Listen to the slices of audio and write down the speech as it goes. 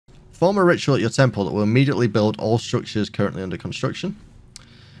perform a ritual at your temple that will immediately build all structures currently under construction.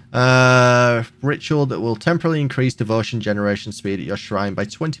 Ritual that will temporarily increase devotion generation speed at your shrine by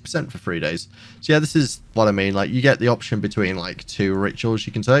 20% for 3 days. So yeah, this is what I mean. Like, you get the option between like 2 rituals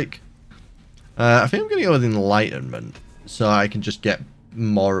you can take. I think I'm going to go with enlightenment, so I can just get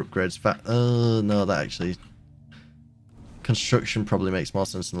more upgrades. No, that actually... Construction probably makes more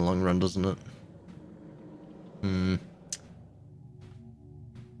sense in the long run, doesn't it?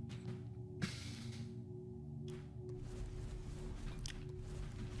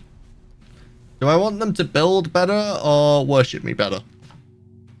 Do I want them to build better or worship me better?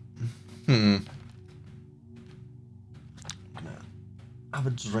 Have a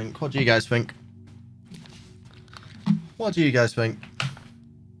drink. What do you guys think? What do you guys think?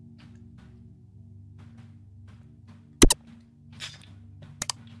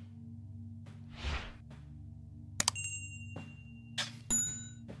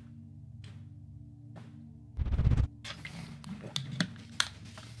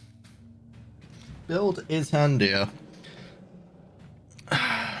 Build is handier.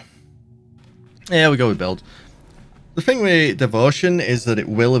 Yeah, we go with build. The thing with devotion is that it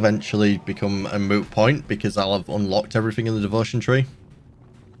will eventually become a moot point because I'll have unlocked everything in the devotion tree.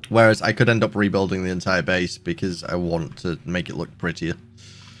 Whereas I could end up rebuilding the entire base because I want to make it look prettier.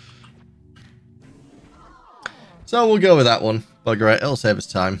 So we'll go with that one. Bugger it, it'll save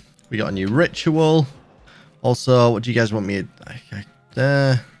us time. We got a new ritual. Also, what do you guys want me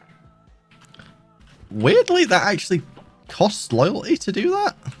to... Weirdly, that actually costs loyalty to do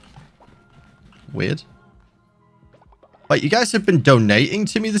that. Weird. Like, you guys have been donating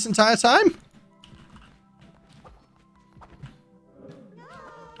to me this entire time?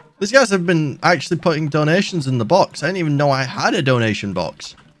 These guys have been actually putting donations in the box. I didn't even know I had a donation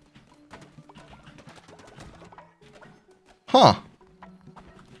box. Huh.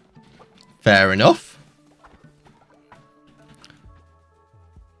 Fair enough.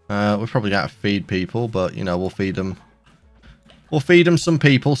 We're probably going to feed people, but, you know, we'll feed them. We'll feed them some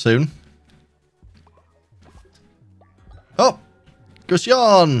people soon. Oh!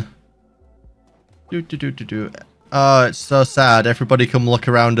 Gusyon! Oh, it's so sad. Everybody come look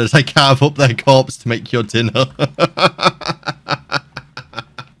around as I carve up their corpse to make your dinner.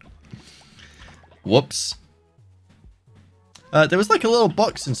 Whoops. There was like a little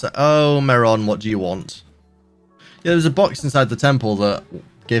box inside. Oh, Meron, what do you want? Yeah, there's a box inside the temple that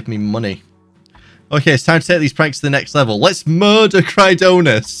gave me money. Okay, it's time to take these pranks to the next level. Let's murder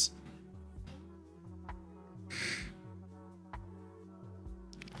Krydonis.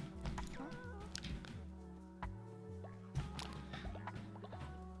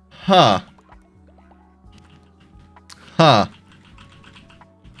 Huh. Huh.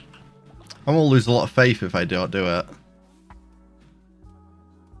 I'm gonna lose a lot of faith if I don't do it.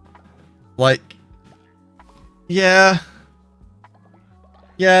 Like, yeah.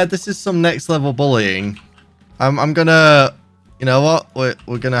 Yeah, this is some next level bullying. I'm gonna, you know what?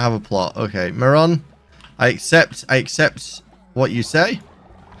 We're gonna have a plot. Okay, Meron, I accept what you say.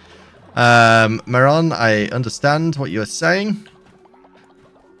 Meron, I understand what you are saying.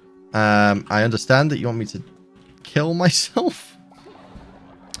 I understand that you want me to kill myself.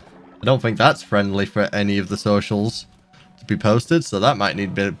 I don't think that's friendly for any of the socials to be posted, so that might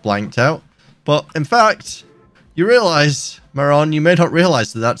need to be blanked out. But in fact, you realize, Meron, you may not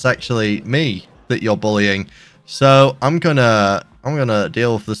realize that that's actually me that you're bullying. So I'm gonna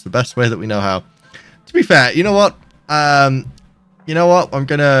deal with this the best way that we know how. To be fair, you know what? You know what? I'm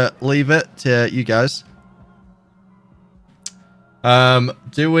gonna leave it to you guys.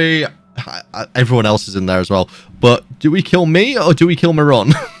 Do we... everyone else is in there as well. But do we kill me or do we kill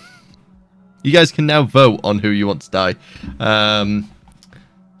Meron? You guys can now vote on who you want to die.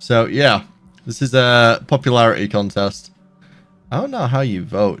 So, yeah. This is a popularity contest. I don't know how you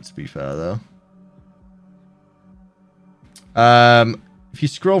vote, to be fair, though. If you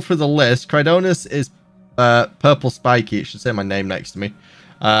scroll through the list, Krydonis is purple spiky. It should say my name next to me.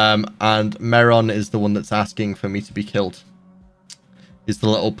 And Meron is the one that's asking for me to be killed. Is the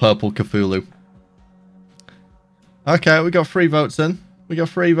little purple Cthulhu. Okay, we got 3 votes in. We got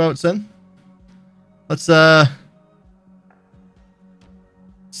 3 votes in. Let's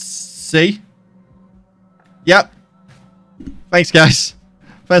see. Yep. Thanks, guys.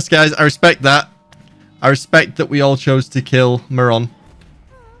 Thanks, guys. I respect that. I respect that we all chose to kill Meron.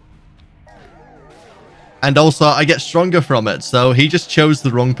 And also, I get stronger from it. So he just chose the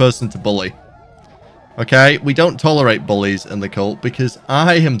wrong person to bully. Okay, we don't tolerate bullies in the cult because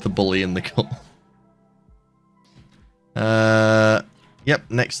I am the bully in the cult. Yep,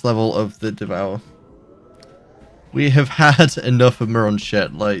 next level of the Devour. We have had enough of Meron's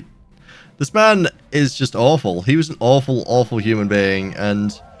shit. Like, This man is just awful. He was an awful, awful human being,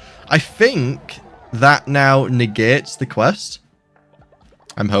 and I think that now negates the quest.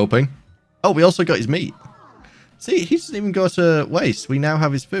 I'm hoping. Oh, we also got his meat. See, he doesn't even go to waste. We now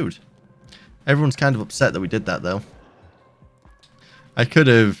have his food. Everyone's kind of upset that we did that, though. I could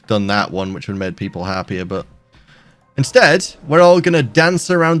have done that one, which would have made people happier, but instead, we're all going to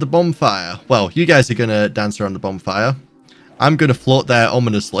dance around the bonfire. Well, you guys are going to dance around the bonfire. I'm going to float there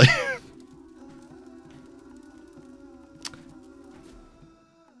ominously.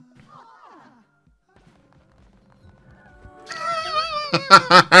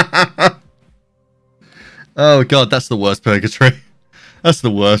 Oh god, that's the worst purgatory. That's the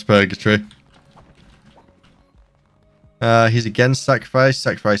worst purgatory. He's against sacrifice.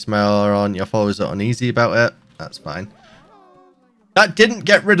 Sacrifice Meron. Your followers are uneasy about it. That's fine. That didn't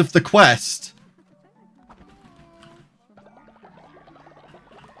get rid of the quest.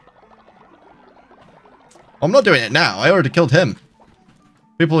 I'm not doing it now. I already killed him.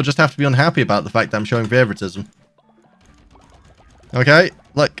 People will just have to be unhappy about the fact that I'm showing favoritism. Okay?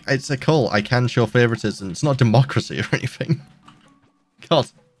 Look, it's a cult. I can show favoritism. It's not democracy or anything. God.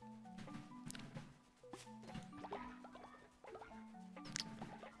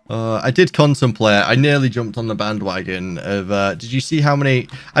 I did contemplate. I nearly jumped on the bandwagon of, did you see how many...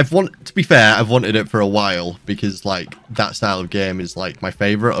 to be fair, I've wanted it for a while because, like, that style of game is, like, my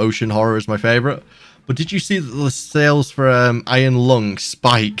favorite. Ocean horror is my favorite. But did you see that the sales for Iron Lung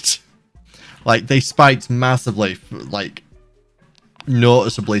spiked? Like, they spiked massively, like,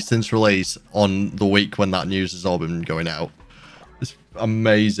 noticeably since release on the week when that news has all been going out. It's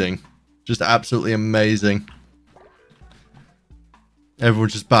amazing. Just absolutely amazing.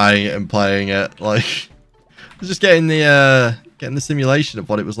 Everyone's just buying it and playing it. Like, I was just getting the simulation of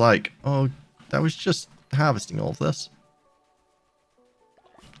what it was like. Oh, that was just harvesting all of this.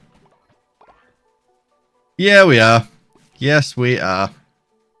 Yeah, we are. Yes, we are.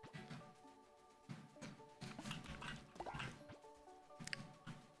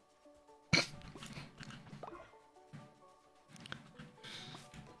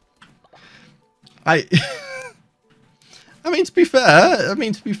 I mean, to be fair,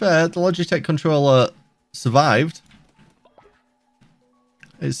 the Logitech controller survived.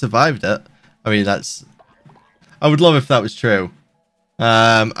 It survived it. I mean, I would love if that was true.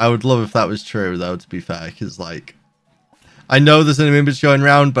 I would love if that was true, though, to be fair, because, like, I know there's an image going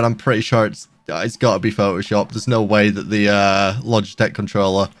around, but I'm pretty sure it's got to be Photoshopped. There's no way that the Logitech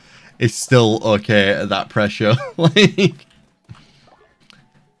controller is still okay at that pressure. Like,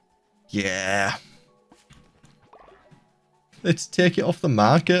 yeah. Let's take it off the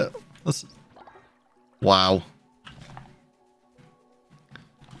market. Wow.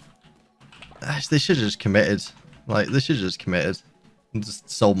 They should have just committed. Like, they should have just committed. And just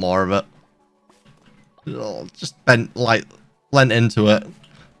sold more of it. Just lent into it.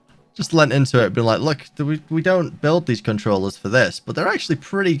 Just lent into it, being like, look, we don't build these controllers for this, but they're actually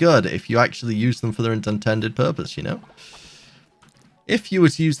pretty good if you actually use them for their intended purpose, you know? If you were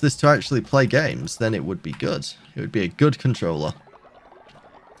to use this to actually play games, then it would be good. It would be a good controller.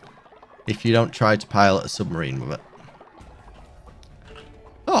 If you don't try to pilot a submarine with it.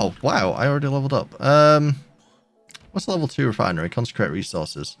 Oh, wow, I already leveled up. What's level 2 refinery? Consecrate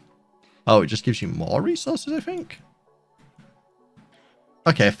resources. Oh, it just gives you more resources, I think?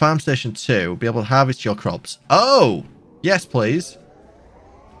 Okay, farm station 2. Will be able to harvest your crops. Oh! Yes, please.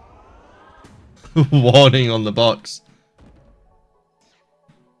 Warning on the box.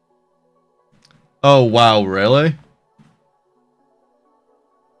 Oh, wow, really?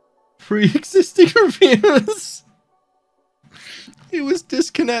 Pre-existing reviewers? It was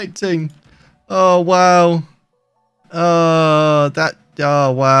disconnecting. Oh, wow. Oh,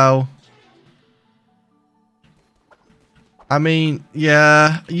 wow. I mean,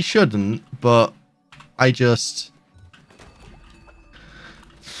 yeah, you shouldn't, but I just...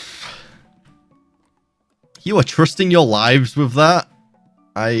 You are trusting your lives with that?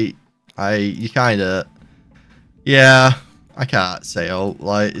 You kind of... Yeah, I can't say, oh,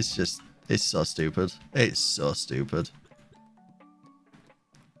 like, it's so stupid. It's so stupid.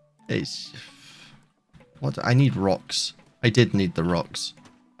 It's... What? I need rocks. I did need the rocks.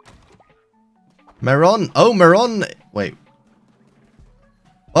 Meron? Oh, Meron! Wait.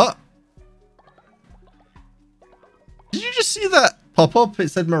 What? Did you just see that pop up? It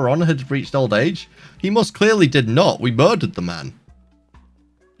said Meron had reached old age. He most clearly did not. We murdered the man.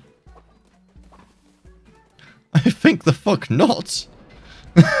 I think the fuck not.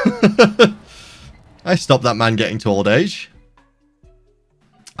 I stopped that man getting to old age.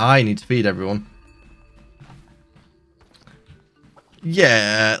 I need to feed everyone.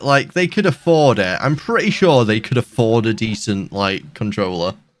 Yeah, like, they could afford it. I'm pretty sure they could afford a decent, like,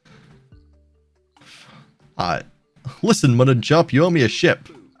 controller. Alright. Listen, Mud Job, you owe me a ship.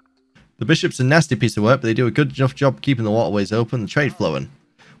 The bishop's a nasty piece of work, but they do a good enough job keeping the waterways open and the trade flowing.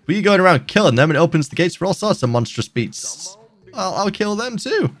 But you going around killing them, and it opens the gates for all sorts of monstrous beasts. Well, I'll kill them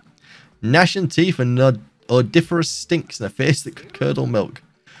too. Gnashing teeth and odoriferous stinks in a face that could curdle milk.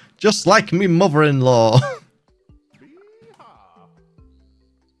 Just like me mother-in-law.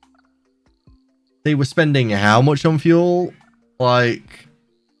 They were spending how much on fuel? Like...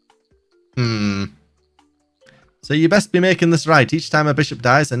 So you best be making this right. Each time a bishop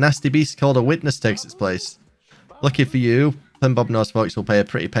dies, a nasty beast called a witness takes its place. Lucky for you, Plum Bob knows folks will pay a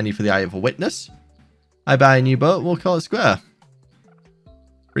pretty penny for the eye of a witness. I buy a new boat, we'll call it square.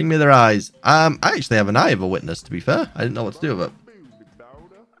 Bring me their eyes. I actually have an eye of a witness, to be fair. I didn't know what to do with it.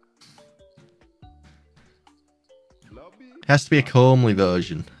 Has to be a comely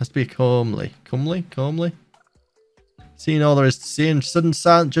version. Has to be a comely. Comely? Seeing all there is to see and sudden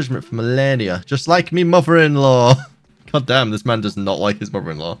silent judgment for millennia. Just like me mother-in-law. God damn, this man does not like his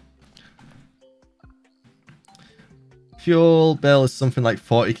mother-in-law. Fuel bill is something like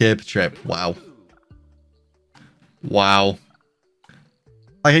 40k per trip. Wow. Wow.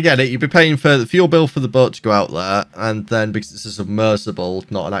 Like, I get it. You'd be paying for the fuel bill for the boat to go out there. And then, because it's a submersible,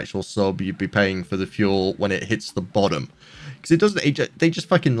 not an actual sub, you'd be paying for the fuel when it hits the bottom. Because it doesn't... They just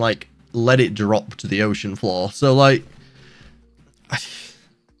fucking, like, let it drop to the ocean floor. So, like...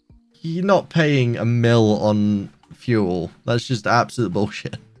 You're not paying a mil on fuel. That's just absolute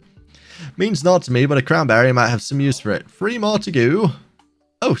bullshit. Means not to me, but a cranberry might have some use for it. 3 more to go.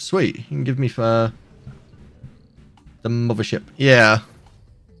 Oh, sweet. You can give me for... the mothership. Yeah.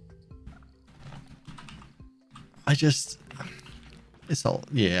 It's all...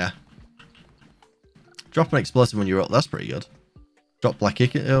 Yeah. Drop an explosive when you roll. That's pretty good. Drop black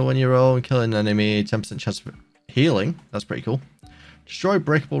ink when you roll and kill an enemy. 10% chance of healing. That's pretty cool. Destroy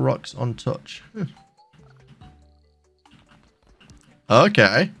breakable rocks on touch.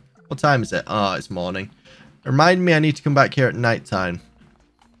 Okay. What time is it? Oh, it's morning. Remind me I need to come back here at night time.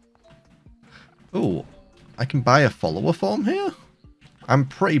 Ooh. I can buy a follower form here? I'm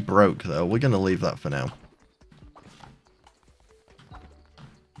pretty broke, though. We're going to leave that for now.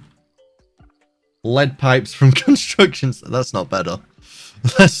 Lead pipes from construction. That's not better.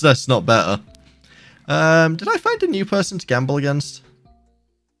 That's not better. Did I find a new person to gamble against?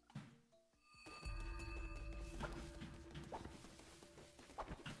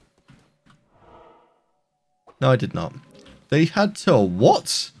 No, I did not. They had to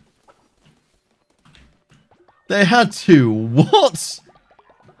what? They had to what?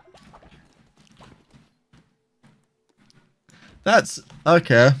 That's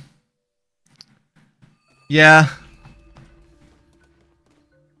okay. Yeah.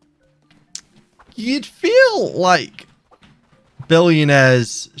 You'd feel like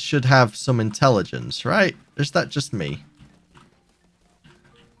billionaires should have some intelligence, right? Is that just me?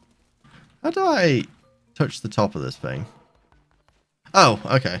 How do I touch the top of this thing? Oh,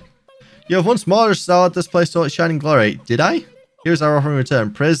 okay. You have once more restored this place to its shining glory. Did I? Here's our offer in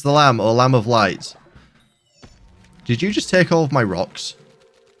return. Praise the Lamb, or Lamb of Light. Did you just take all of my rocks?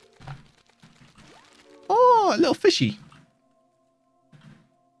 Oh, a little fishy.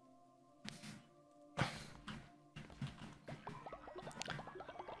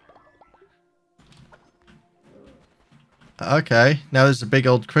 Okay, now there's a big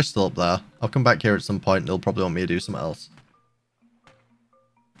old crystal up there. I'll come back here at some point and they'll probably want me to do something else.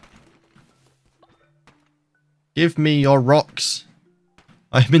 Give me your rocks.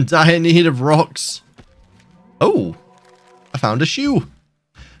 I'm in dire need of rocks. Oh, I found a shoe.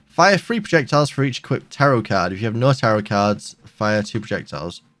 Fire 3 projectiles for each equipped tarot card. If you have no tarot cards, fire 2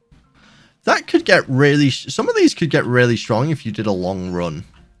 projectiles. That could get really... Some of these could get really strong if you did a long run.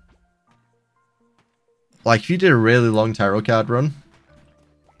 Like, if you did a really long tarot card run.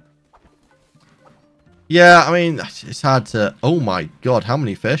 Yeah, I mean, it's hard to... Oh my god, how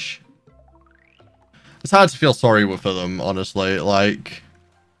many fish? It's hard to feel sorry for them, honestly. Like...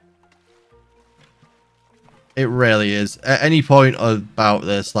 It really is. At any point about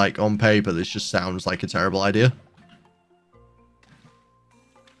this, like, on paper, this just sounds like a terrible idea.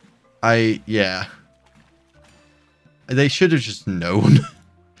 Yeah. They should have just known.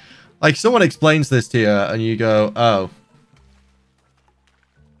 Like, someone explains this to you, and you go, oh.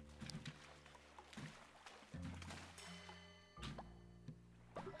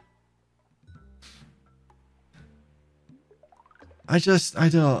 I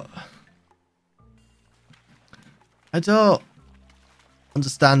don't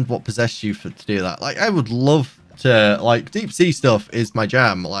understand what possessed you to do that. Like, I would love to, like, deep sea stuff is my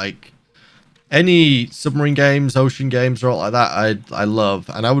jam. Like, any submarine games, ocean games, or all like that, I love.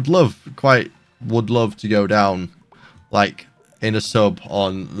 And I would love to go down, like, in a sub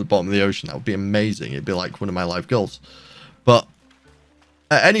on the bottom of the ocean. That would be amazing. It'd be like one of my life goals. But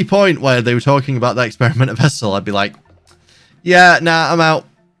at any point where they were talking about that experimental vessel, I'd be like, yeah, nah, I'm out.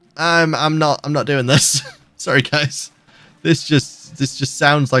 I'm not doing this. Sorry, guys. This just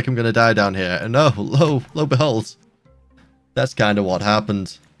sounds like I'm gonna die down here. And oh, lo behold, that's kind of what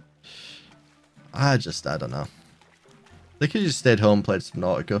happened. I don't know. They could have just stayed home, played some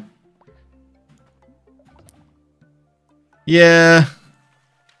Nautica. Yeah.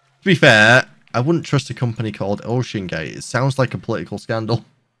 To be fair, I wouldn't trust a company called Ocean Gate. It sounds like a political scandal.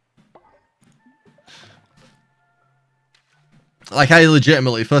 Like, I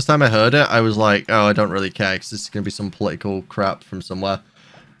legitimately, first time I heard it, I was like, oh, I don't really care, because this is going to be some political crap from somewhere.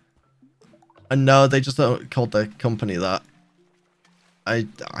 And no, they just called their company that.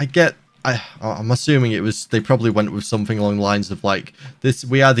 I'm assuming it was, they probably went with something along the lines of like,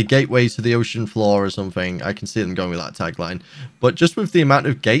 we are the gateway to the ocean floor or something. I can see them going with that tagline. But just with the amount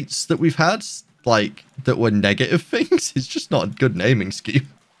of gates that we've had, like, that were negative things, it's just not a good naming scheme.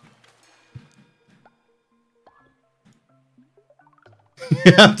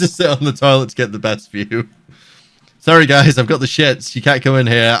 You have to sit on the toilet to get the best view. Sorry guys, I've got the shits. You can't come in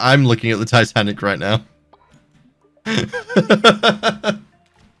here. I'm looking at the Titanic right now.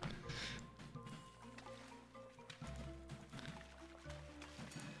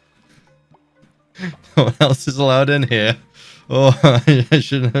 No one else is allowed in here. Oh, I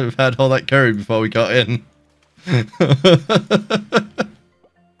shouldn't have had all that curry before we got in.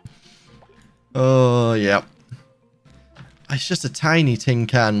 Oh, yeah. It's just a tiny tin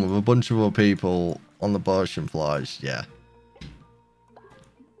can with a bunch of other people on the ocean floors. Yeah.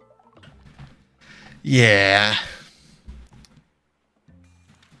 Yeah.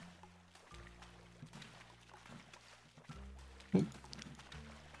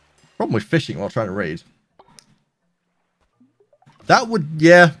 Problem with fishing while trying to raid. That would,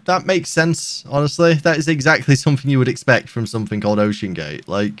 yeah, that makes sense, honestly. That is exactly something you would expect from something called Ocean Gate.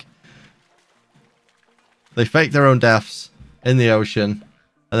 Like, they faked their own deaths in the ocean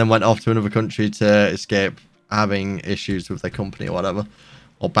and then went off to another country to escape having issues with their company or whatever.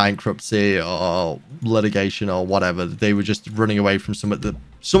 Or bankruptcy or litigation or whatever. They were just running away from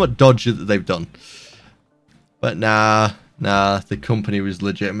somewhat dodgy that they've done. But nah, the company was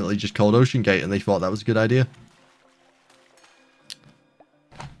legitimately just called Ocean Gate and they thought that was a good idea.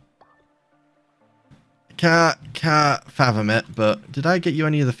 Can't fathom it, but did I get you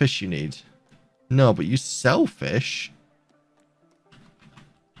any of the fish you need? No, but you sell fish.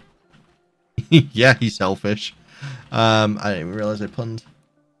 Yeah, you sell fish. I didn't even realize I punned.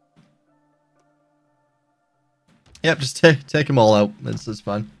 Yep, just take them all out. It's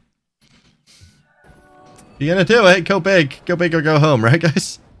fine. If you're gonna do it, go big. Go big or go home, right,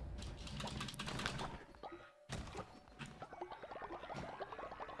 guys?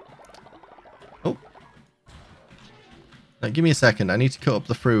 Oh. Now, give me a second. I need to cut up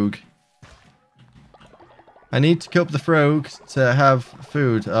the frog. I need to cut up the frog to have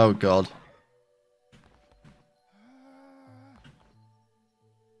food. Oh, God.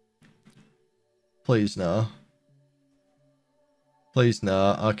 Please, no. Please,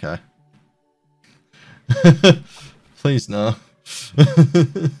 no. Okay. Please, no.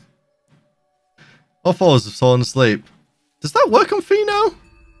 All fours have fallen asleep. Does that work on Pheno?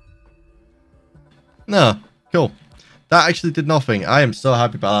 No. Cool. That actually did nothing. I am so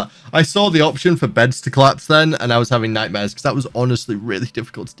happy about that. I saw the option for beds to collapse then, and I was having nightmares, because that was honestly really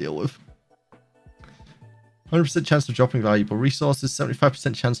difficult to deal with. 100% chance of dropping valuable resources,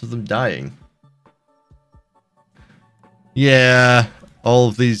 75% chance of them dying. Yeah, all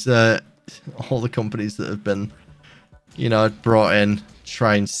of these, all the companies that have been, you know, brought in to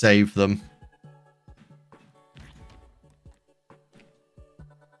try and save them.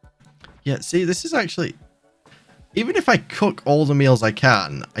 Yeah, see, this is actually... Even if I cook all the meals I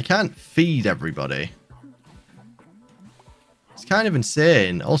can't feed everybody. It's kind of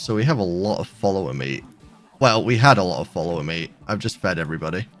insane. Also, we have a lot of follower meat. Well, we had a lot of follower meat. I've just fed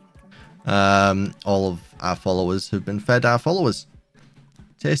everybody. All of our followers have been fed our followers.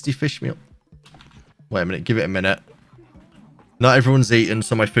 Tasty fish meal. Wait a minute, give it a minute. Not everyone's eaten,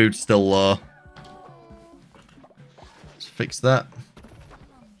 so my food's still low. Let's fix that.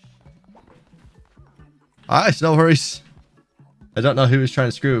 Alright, no worries. I don't know who was trying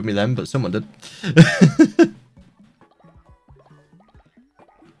to screw with me then, but someone did.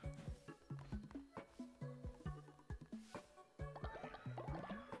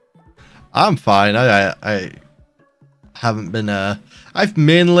 I'm fine. I haven't been, I've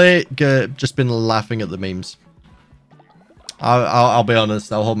mainly just been laughing at the memes. I'll be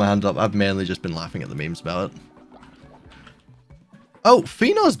honest, I'll hold my hand up. I've mainly just been laughing at the memes about it. Oh,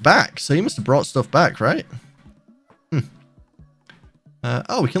 Fino's back, so he must have brought stuff back, right?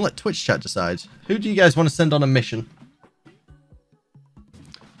 Oh, we can let Twitch chat decide. Who do you guys want to send on a mission?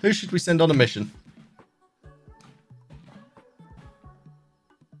 Who should we send on a mission?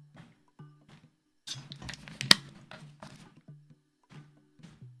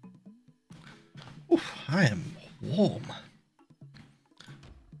 Oof, I am warm.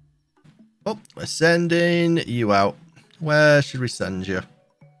 Oh, we're sending you out. Where should we send you?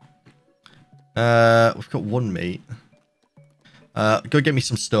 We've got one meat. Go get me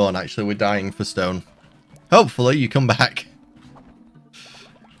some stone, actually. We're dying for stone. Hopefully you come back.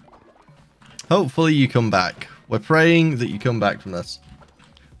 Hopefully you come back. We're praying that you come back from this.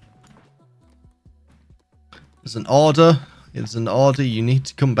 There's an order. It's an order. You need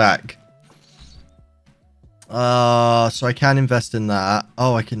to come back. So I can invest in that.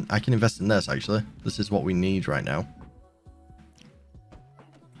 Oh, I can invest in this, actually. This is what we need right now.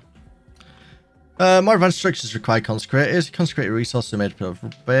 More advanced structures require consecrated. Consecrated resources are made up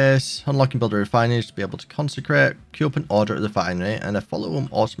of base. Unlocking builder refineries to be able to consecrate. Queue up an order at the refinery, and a follower will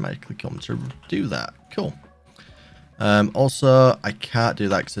automatically come to do that. Cool. Also, I can't do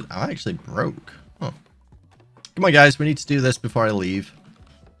that because I'm actually broke. Oh. Come on, guys. We need to do this before I leave.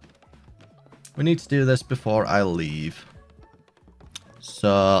 We need to do this before I leave.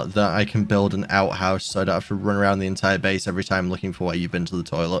 So that I can build an outhouse so I don't have to run around the entire base every time looking for where you've been to the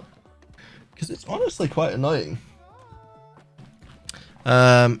toilet. Because it's honestly quite annoying.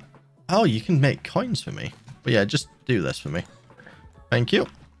 Oh, you can make coins for me. But yeah, just do this for me. Thank you.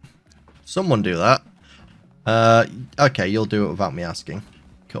 Someone do that. Okay, you'll do it without me asking.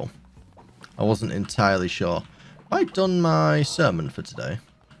 Cool. I wasn't entirely sure. Have I done my sermon for today?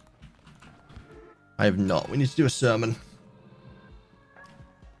 I have not. We need to do a sermon.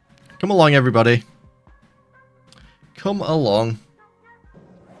 Come along, everybody. Come along.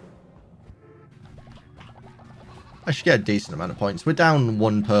 I should get a decent amount of points. We're down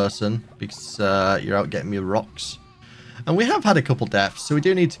one person because you're out getting me rocks. And we have had a couple deaths, so we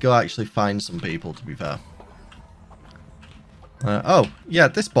do need to go actually find some people, to be fair. Oh, yeah,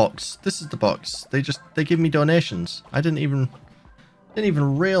 this box. This is the box. They give me donations. I didn't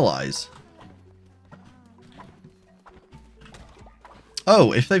even realize.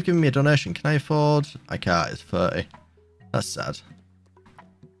 Oh, if they've given me a donation, can I afford? I can't, it's 30. That's sad.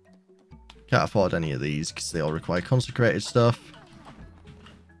 Can't afford any of these because they all require consecrated stuff.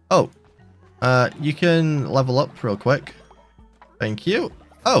 Oh, you can level up real quick. Thank you.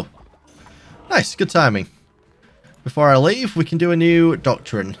 Oh, nice, good timing. Before I leave, we can do a new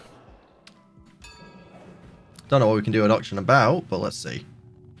doctrine. Don't know what we can do a doctrine about, but let's see.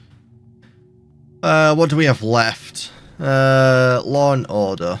 What do we have left? Law and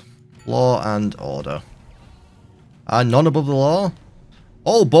order. Law and order. None above the law.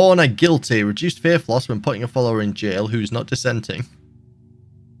 All born are guilty. Reduced faith loss when putting a follower in jail who's not dissenting.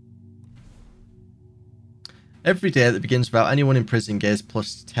 Every day that begins without anyone in prison gains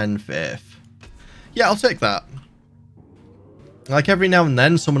plus 10 faith. Yeah, I'll take that. Like every now and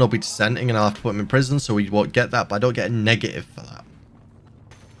then someone will be dissenting and I'll have to put them in prison, so we won't get that, but I don't get a negative for that.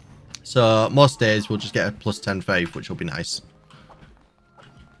 So most days we'll just get a plus 10 faith, which will be nice.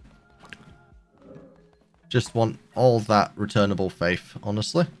 Just want all that returnable faith,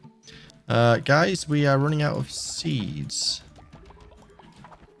 honestly. Guys, we are running out of seeds.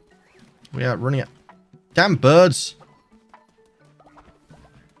 We are running out. Damn birds!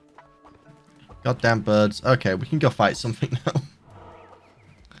 Goddamn birds. Okay, we can go fight something now.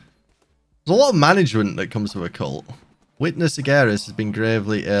 There's a lot of management that comes with a cult. Witness Agaris has been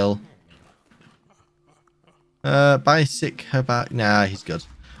gravely ill. Buy sick her back. Nah, he's good.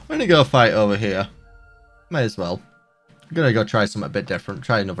 I'm gonna go fight over here. May as well. I'm gonna go try something a bit different.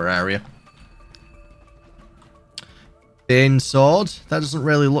 Try another area. Bane sword. That doesn't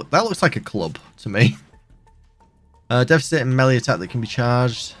really look... That looks like a club to me. Devastating melee attack that can be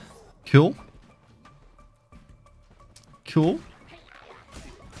charged. Cool. Cool.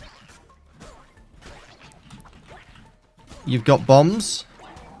 You've got bombs.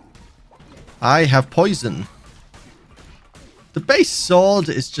 I have poison. The base sword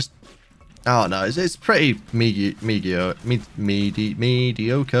is just... Oh no, it's pretty mediocre.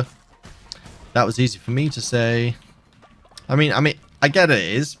 That was easy for me to say. I mean, I get it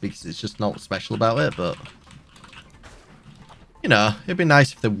is because it's just not special about it, but you know, it'd be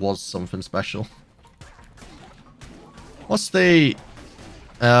nice if there was something special. What's the?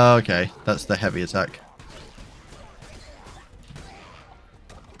 Okay, that's the heavy attack.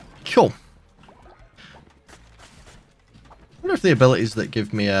 wonder if the abilities that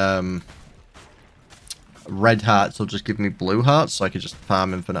give me red hearts will just give me blue hearts, so I could just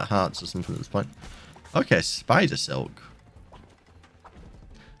farm infinite hearts or something at this point. Okay, spider silk.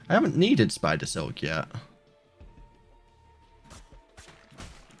 I haven't needed spider silk yet.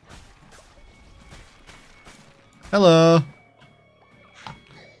 Hello.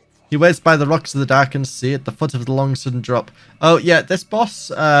 He waits by the rocks of the darkened sea at the foot of the long sudden drop. Oh yeah, this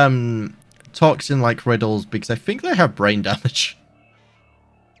boss talks in like riddles because I think they have brain damage.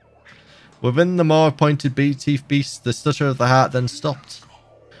 Within the more pointed teeth beast, the stutter of the heart then stopped.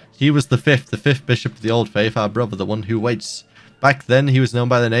 He was the fifth bishop of the old faith, our brother, the one who waits. Back then, he was known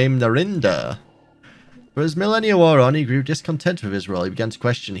by the name Narinder. But as millennia wore on, he grew discontent with his role. He began to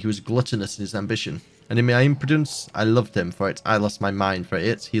question. He was gluttonous in his ambition. And in my impudence, I loved him. For it, I lost my mind. For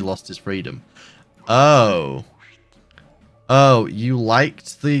it, he lost his freedom. Oh. Oh, you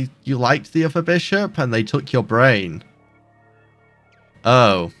liked the other bishop, and they took your brain.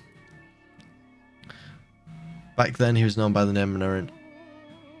 Oh. Back then, he was known by the name of Narinder.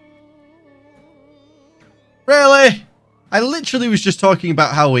 Really? I literally was just talking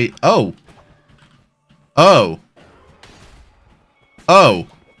about how we... Oh. Oh. Oh.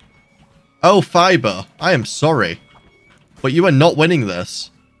 Oh, Fiber. I am sorry. But you are not winning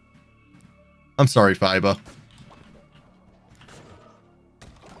this. I'm sorry, Fiber.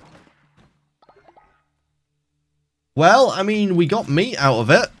 Well, I mean, we got meat out of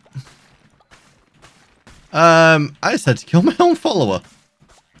it. I just had to kill my own follower.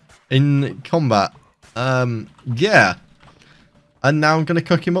 In combat. Yeah. And now I'm going to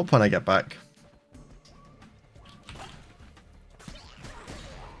cook him up when I get back.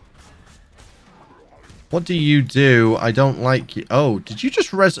 What do you do? I don't like you. Oh, did you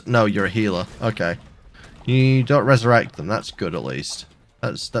just No, you're a healer. Okay. You don't resurrect them. That's good, at least.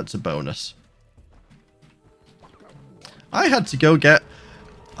 That's a bonus. I had to go get...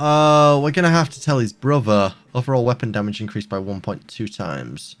 we're going to have to tell his brother. Overall weapon damage increased by 1.2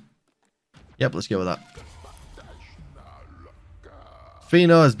 times. Yep, let's go with that.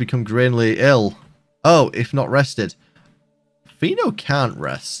 Fino has become grandly ill. Oh, if not rested. Fino can't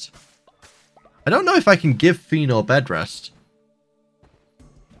rest. I don't know if I can give Fino bed rest.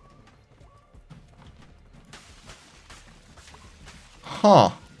 Huh.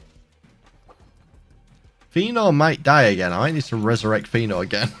 Fino might die again. I might need to resurrect Fino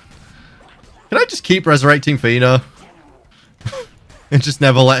again. Can I just keep resurrecting Fino? And just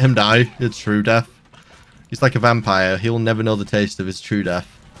never let him die. It's true death. He's like a vampire. He'll never know the taste of his true death.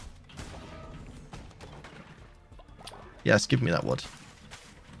 Yes, give me that wood.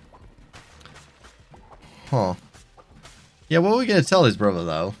 Huh. Yeah, what are we going to tell his brother,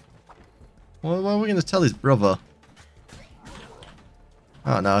 though? What are we going to tell his brother?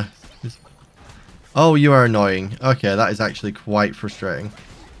 Oh, no. Oh, you are annoying. Okay, that is actually quite frustrating.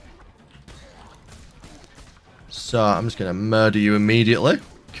 So, I'm just going to murder you immediately.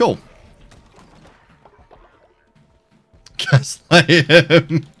 Cool. Gaslight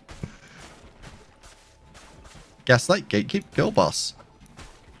him. Gaslight, gatekeep, go boss.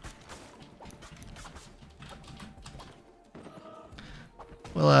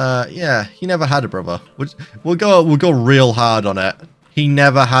 Well, yeah, he never had a brother. We'll go real hard on it. He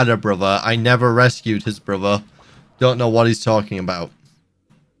never had a brother. I never rescued his brother. Don't know what he's talking about.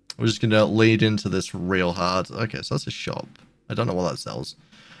 We're just gonna lead into this real hard. Okay, so that's a shop. I don't know what that sells.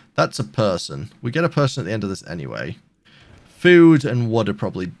 That's a person. We get a person at the end of this anyway. Food and wood are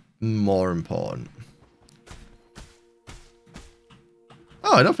probably more important.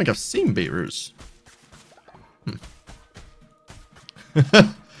 Oh, I don't think I've seen beetroots.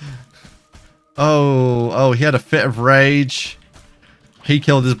 Oh, he had a fit of rage. He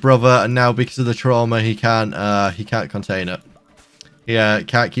killed his brother, and now because of the trauma, he can't contain it. Yeah,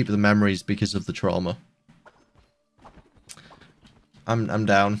 can't keep the memories because of the trauma. I'm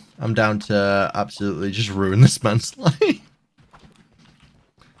down. I'm down to absolutely just ruin this man's life.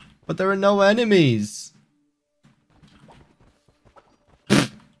 But there are no enemies.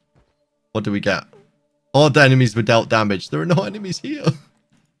 What do we get? All the enemies were dealt damage. There are no enemies here.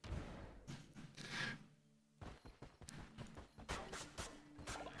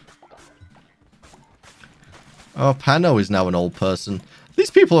 Oh, Pano is now an old person.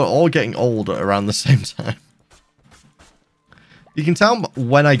 These people are all getting old around the same time. You can tell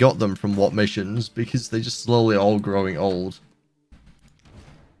when I got them from what missions, because they're just slowly all growing old.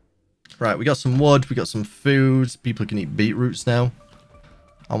 Right, we got some wood, we got some food. People can eat beetroots now.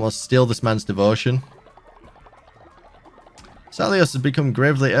 Almost steal this man's devotion. Salios has become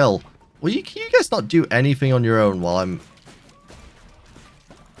gravely ill. Well, can you guys not do anything on your own while I'm...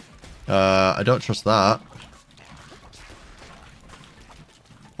 I don't trust that.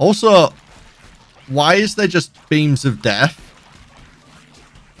 Also, why is there just beams of death?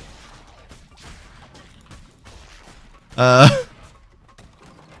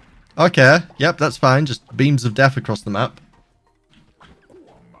 Okay. Yep, that's fine. Just beams of death across the map.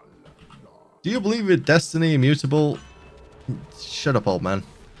 Do you believe in destiny immutable? Shut up, old man.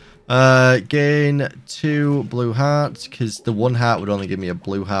 Gain 2 blue hearts, because the 1 heart would only give me a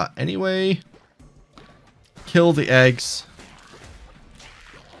blue heart anyway. Kill the eggs.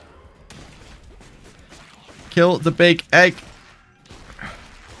 Kill the big egg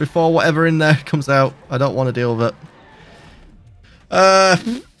before whatever in there comes out. I don't want to deal with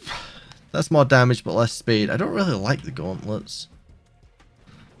it. That's more damage but less speed. I don't really like the gauntlets.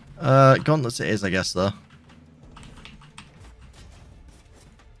 Gauntlets it is, I guess, though.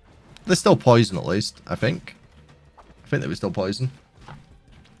 They're still poison, at least, I think. I think they were still poison.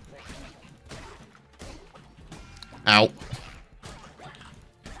 Ow.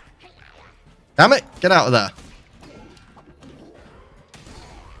 Damn it! Get out of there.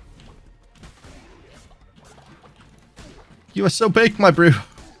 You are so big, my brew.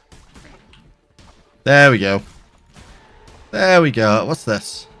 There we go. There we go. What's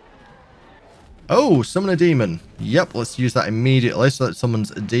this? Oh, summon a demon. Yep, let's use that immediately so that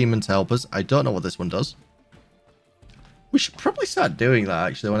summons a demon to help us. I don't know what this one does. We should probably start doing that,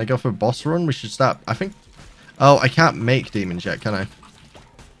 actually. When I go for a boss run, we should start... I think... Oh, I can't make demons yet, can I?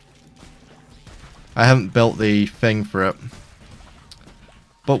 I haven't built the thing for it.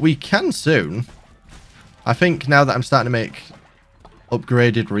 But we can soon. I think now that I'm starting to make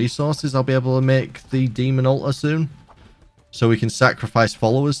upgraded resources, I'll be able to make the demon altar soon. So we can sacrifice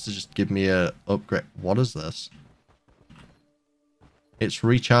followers to just give me a upgrade. What is this? It's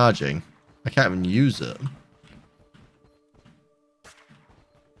recharging. I can't even use it.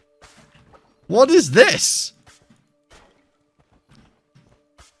 What is this?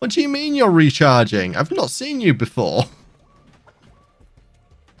 What do you mean you're recharging? I've not seen you before.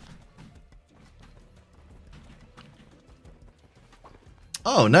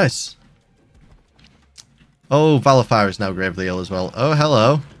 Oh, nice. Oh, Valafire is now gravely ill as well. Oh,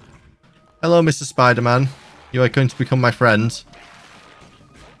 hello. Hello, Mr. Spider-Man. You are going to become my friend.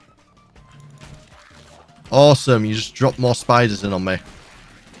 Awesome, you just dropped more spiders in on me.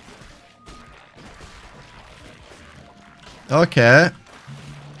 Okay.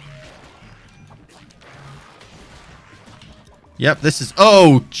 Yep, this is...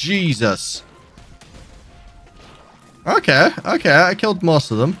 Oh, Jesus. Okay, okay, I killed most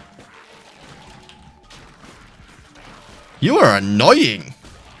of them. You are annoying.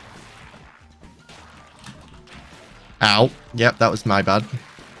 Ow. Yep, that was my bad.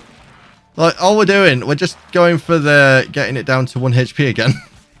 Like, all we're doing, we're just going for the getting it down to 1 HP again.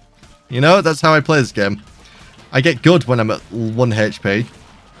 You know, that's how I play this game. I get good when I'm at 1 HP.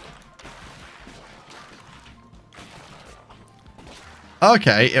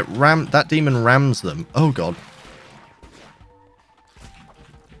 Okay, that demon rams them. Oh god.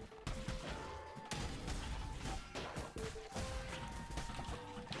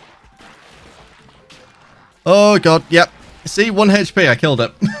 Oh god, yep. See, 1 HP, I killed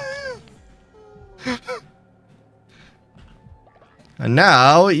it. And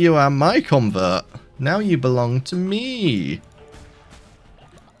now you are my convert. Now you belong to me.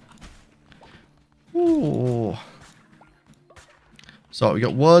 Ooh. So we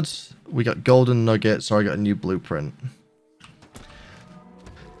got wood, we got golden nuggets, so I got a new blueprint.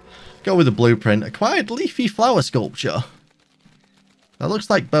 Go with the blueprint. Acquired leafy flower sculpture. That looks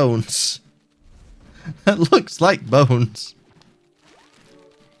like bones. That looks like bones.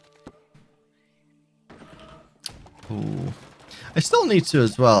 Ooh. I still need to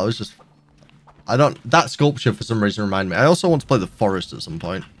as well. That sculpture for some reason reminded me. I also want to play the forest at some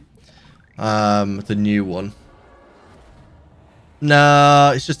point. The new one.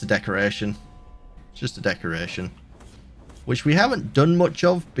 No, it's just a decoration. It's just a decoration. Which we haven't done much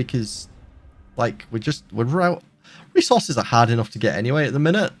of because, like, we're out. Resources are hard enough to get anyway at the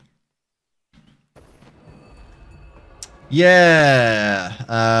minute. Yeah.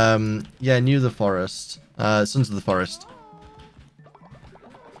 Yeah, New the Forest. Sons of the Forest.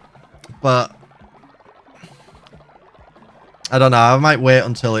 But I don't know. I might wait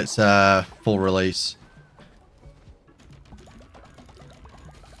until it's full release.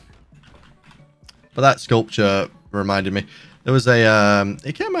 But that sculpture reminded me. There was a...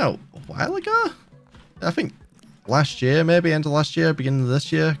 it came out a while ago? I think last year, maybe end of last year, beginning of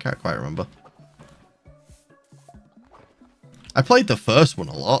this year. Can't quite remember. I played the first one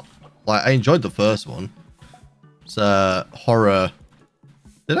a lot. Like, I enjoyed the first one. It's horror.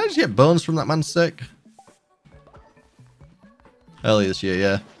 Did I just get bones from that man's stick? Earlier this year,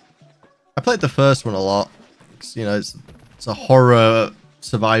 yeah. I played the first one a lot. You know, it's a horror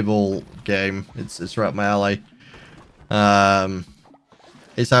survival game. It's right up my alley.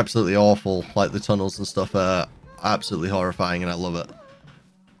 It's absolutely awful. Like the tunnels and stuff are absolutely horrifying, and I love it.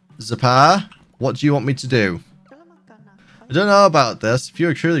 Zapar, what do you want me to do? I don't know about this. If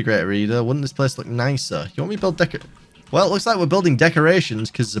you're a truly great reader, wouldn't this place look nicer? You want me to build Well, it looks like we're building decorations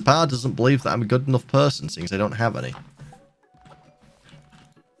because Zapar doesn't believe that I'm a good enough person, since I don't have any.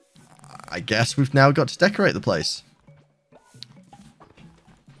 I guess we've now got to decorate the place.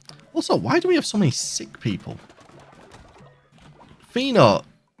 Also, why do we have so many sick people? Fino,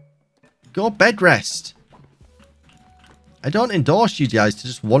 go bed rest. I don't endorse you guys to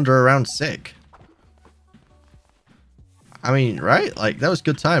just wander around sick. I mean, right? Like, that was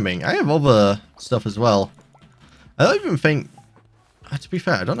good timing. I have other stuff as well. I don't even think... to be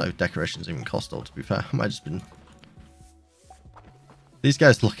fair, I don't know if decorations even cost all, to be fair. I might have just been... These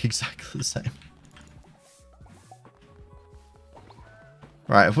guys look exactly the same.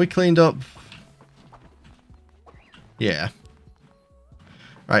 Right, have we cleaned up? Yeah.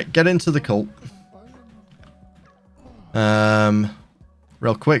 Right, get into the cult.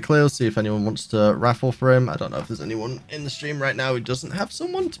 Real quickly, let's see if anyone wants to raffle for him. I don't know if there's anyone in the stream right now who doesn't have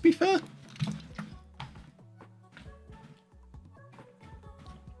someone, to be fair.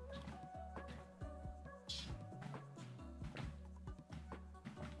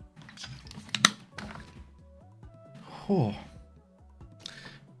 Oh.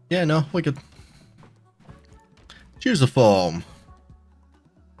 Yeah, no, we could choose a form.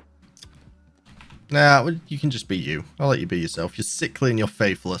 Nah, you can just be you. I'll let you be yourself. You're sickly and you're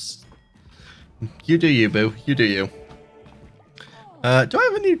faithless. You do you, boo. You do you. Do I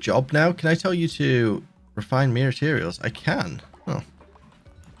have a new job now? Can I tell you to refine materials? I can. Oh.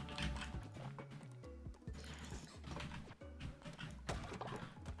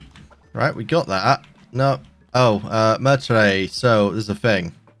 Right, we got that. No. Oh, Maitre. So, there's a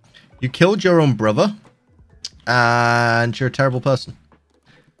thing. You killed your own brother. And you're a terrible person.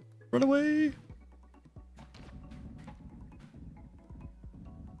 Run away.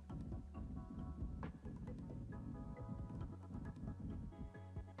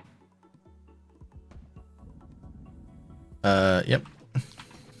 Yep.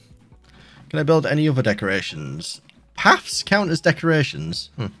 Can I build any other decorations? Paths count as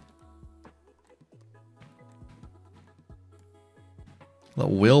decorations?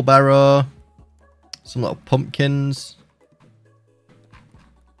 Little wheelbarrow. Some little pumpkins.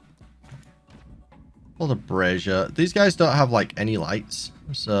 Build a brazier. These guys don't have, like, any lights.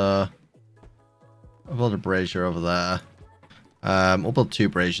 So, I'll build a brazier over there. We'll build 2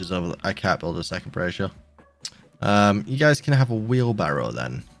 braziers over there. I can't build a second brazier. You guys can have a wheelbarrow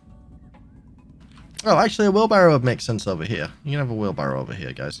then. Oh, actually, a wheelbarrow would make sense over here. You can have a wheelbarrow over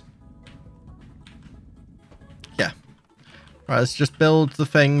here, guys. Yeah. Alright, let's just build the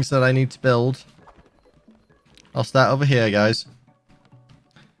things that I need to build. I'll start over here, guys.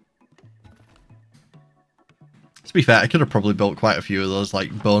 To be fair, I could have probably built quite a few of those,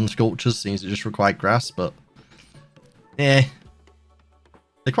 like, bone sculptures, since it just required grass, but... eh.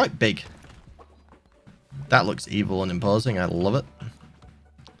 They're quite big. That looks evil and imposing. I love it.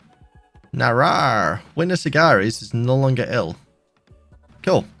 Narar. Witness Agaris is no longer ill.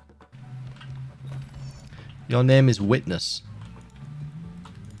 Cool. Your name is Witness.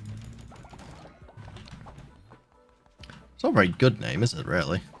 It's not a very good name, is it,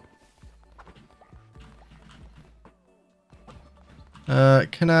 really?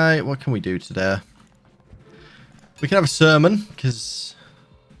 Can I... what can we do today? We can have a sermon, because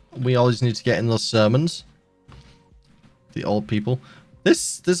we always need to get in those sermons. The old people.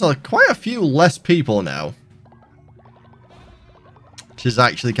 There's quite a few less people now. Which is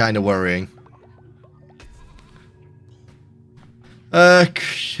actually kind of worrying.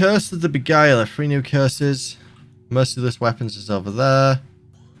 Curse of the Beguiler. 3 new curses. Merciless weapons is over there.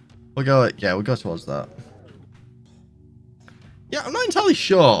 We'll go, yeah, we'll go towards that. Yeah, I'm not entirely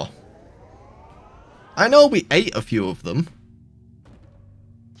sure. I know we ate a few of them.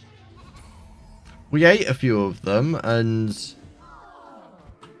 We ate a few of them, and...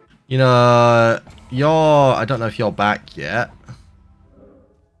 you know, I don't know if you're back yet.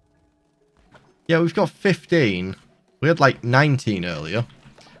 Yeah, we've got 15. We had like 19 earlier.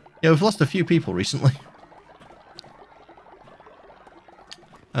 Yeah, we've lost a few people recently.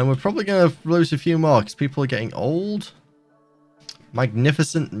 And we're probably going to lose a few more because people are getting old.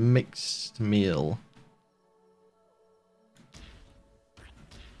 Magnificent mixed meal.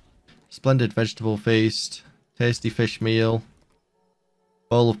 Splendid vegetable feast. Tasty fish meal.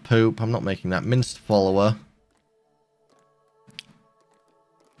 Bowl of poop. I'm not making that. Minced follower.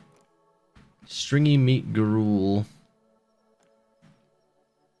 Stringy meat gruel.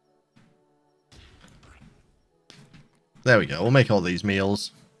 There we go. We'll make all these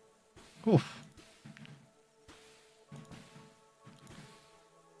meals. Oof.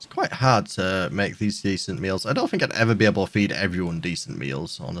 It's quite hard to make these decent meals. I don't think I'd ever be able to feed everyone decent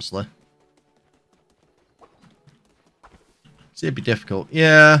meals, honestly. See, it'd be difficult.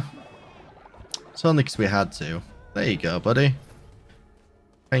 Yeah. It's only because we had to. There you go, buddy.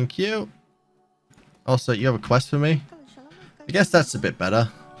 Thank you. Also, you have a quest for me? I guess that's a bit better.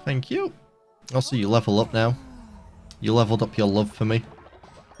 Thank you. Also, you level up now. You leveled up your love for me.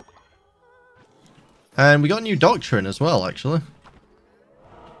 And we got a new doctrine as well, actually.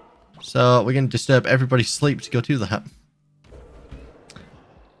 So, we're going to disturb everybody's sleep to go do that.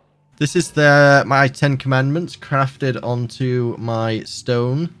 This is my 10 commandments crafted onto my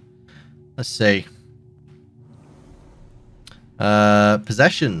stone. Let's see.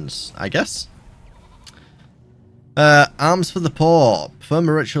 Possessions, I guess. Alms for the poor. Perform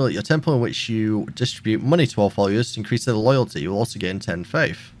a ritual at your temple in which you distribute money to all followers to increase their loyalty. You will also gain 10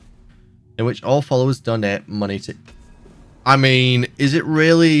 faith. In which all followers donate money to... I mean, is it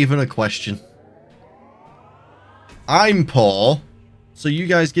really even a question? I'm poor, so you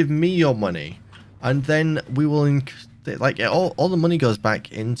guys give me your money. And then we will... like, all the money goes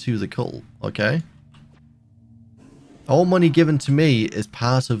back into the cult, okay? All money given to me is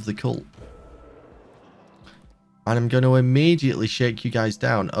part of the cult. And I'm going to immediately shake you guys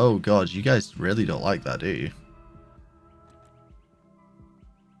down. Oh god, you guys really don't like that, do you?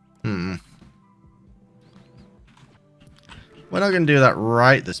 We're not going to do that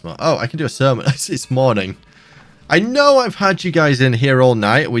right this morning. Oh, I can do a sermon. It's morning. I know I've had you guys in here all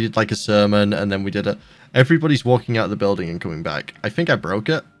night. We did like a sermon and then we did a... Everybody's walking out of the building and coming back. I think I broke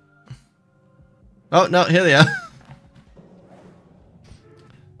it. Oh, no, here they are.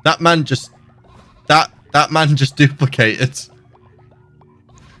 That man just... That man just duplicated.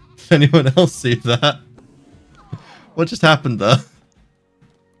 Does anyone else see that? What just happened there?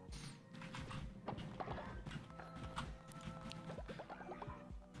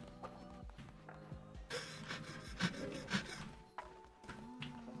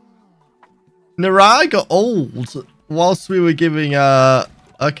 Narai got old whilst we were giving,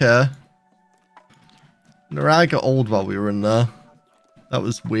 okay. Narai got old while we were in there. That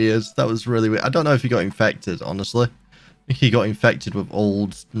was weird. That was really weird. I don't know if he got infected, honestly. I think he got infected with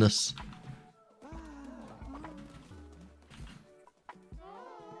oldness.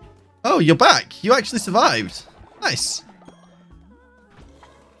 Oh, you're back. You actually survived. Nice.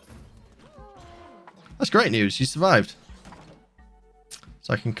 That's great news. You survived.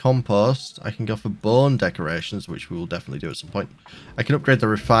 So I can compost. I can go for bone decorations, which we will definitely do at some point. I can upgrade the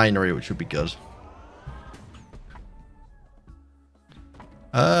refinery, which would be good.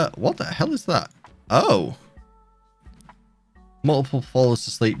 What the hell is that? Oh. Multiple falls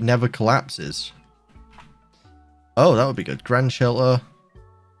to sleep never collapses. Oh, that would be good. Grand shelter.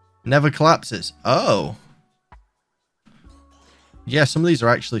 Never collapses. Oh. Yeah, some of these are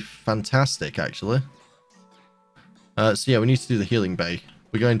actually fantastic, actually. So yeah, we need to do the healing bay.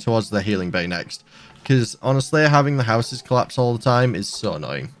 We're going towards the healing bay next. Because, honestly, having the houses collapse all the time is so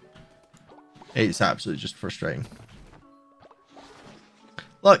annoying. It's absolutely just frustrating.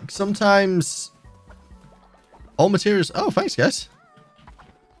 Look, sometimes... all materials... Oh, thanks, guys.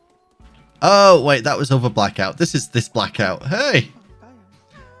 Oh, wait, that was over blackout. This is this blackout. Hey!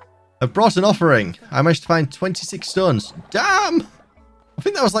 I've brought an offering. I managed to find 26 stones. Damn! I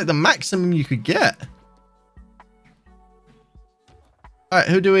think that was like the maximum you could get. Alright,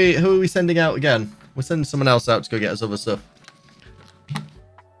 who are we sending out again? We're sending someone else out to go get us other stuff.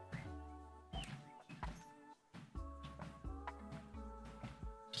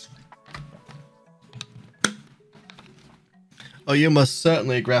 Oh, you are most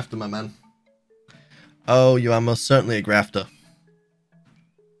certainly a grafter, my man. Oh, you are most certainly a grafter.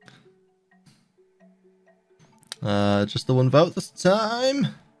 Just the one vote this time.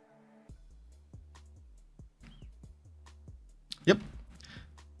 Yep.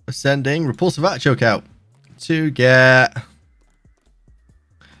 We're sending Repulsive Artichoke out to get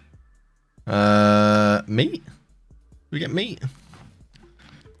meat. We get meat.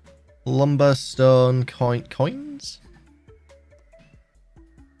 Lumber, stone, coins.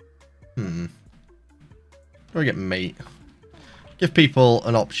 We get meat. Give people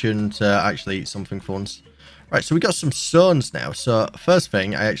an option to actually eat something for once. Right, so we got some stones now. So first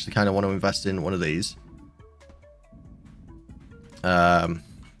thing, I actually kind of want to invest in one of these. And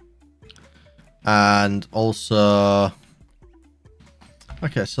also...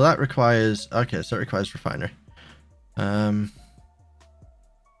 okay, so that requires... okay, so it requires refinery.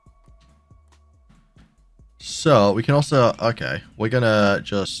 So we can also, okay, we're gonna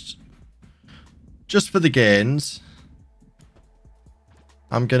just for the gains,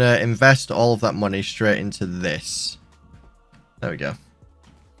 I'm gonna invest all of that money straight into this. There we go.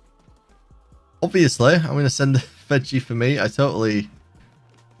 Obviously, I'm gonna send the veggie for me. I totally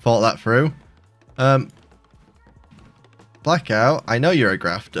thought that through. Blackout, I know you're a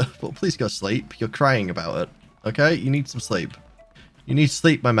grafter, but please go sleep. You're crying about it. Okay? You need some sleep. You need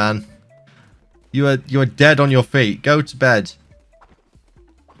sleep, my man. You are dead on your feet. Go to bed.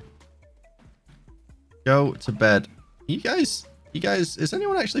 Go to bed. You guys, is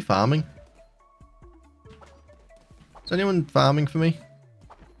anyone actually farming? Is anyone farming for me?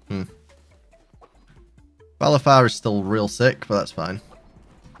 Balafar is still real sick, but that's fine.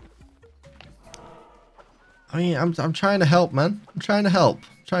 I mean, I'm trying to help, man. I'm trying to help.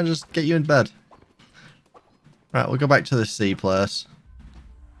 I'm trying to just get you in bed. Right, we'll go back to the sea place.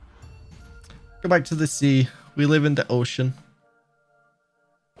 Go back to the sea. We live in the ocean.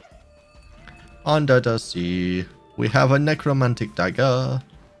 Under the sea, we have a necromantic dagger.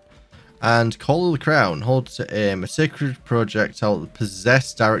 And Call of the Crown. Hold to aim. A sacred projectile that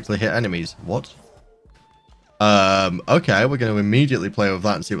possess directly hit enemies. What? Okay, we're going to immediately play with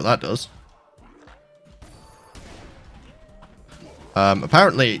that and see what that does.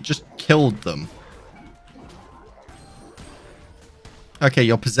 Apparently it just killed them. Okay,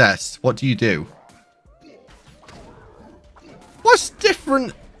 you're possessed. What do you do? What's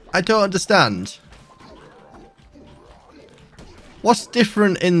different? I don't understand. What's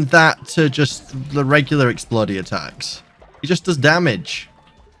different in that to just the regular explodey attacks? He just does damage.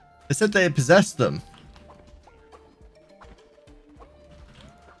 They said they had possessed them.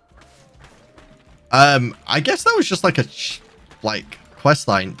 I guess that was just like a quest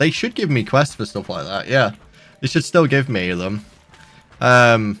line. They should give me quests for stuff like that. Yeah, they should still give me them.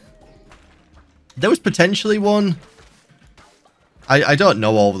 There was potentially one. I don't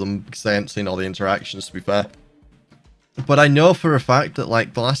know all of them because I haven't seen all the interactions, to be fair. But I know for a fact that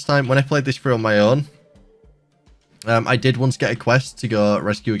like the last time when I played this through on my own, I did once get a quest to go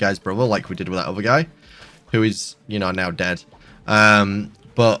rescue a guy's brother, like we did with that other guy, who is, you know, now dead.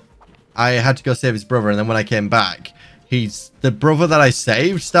 But I had to go save his brother, and then when I came back, the brother that I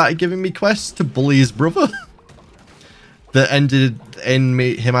saved started giving me quests to bully his brother. That ended in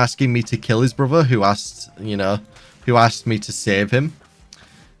him asking me to kill his brother, who asked me to save him.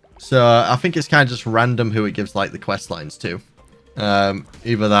 So I think it's kind of just random who it gives like the quest lines to.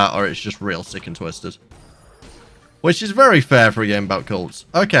 Either that or it's just real sick and twisted. Which is very fair for a game about cults.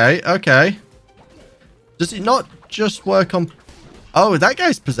 Okay, okay. Does it not just work on... Oh, that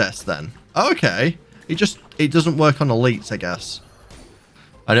guy's possessed then. Okay. It doesn't work on elites, I guess.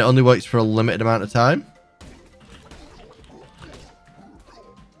 And it only works for a limited amount of time.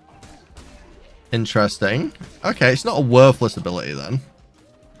 Interesting. Okay, it's not a worthless ability then.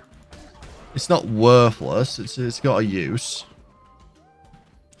 It's not worthless. It's got a use.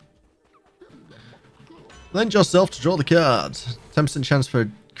 Lend yourself to draw the cards. 10% chance for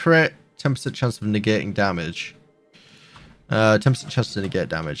crit. 10% chance of negating damage. 10% chance to negate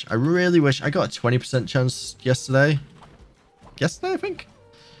damage. I really wish I got a 20% chance yesterday. Yesterday, I think?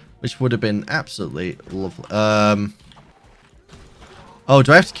 Which would have been absolutely lovely. Oh,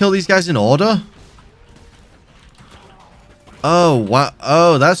 do I have to kill these guys in order? Oh, wow.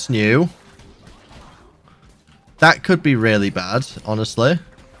 Oh, that's new. That could be really bad, honestly.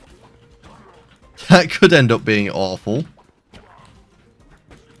 That could end up being awful.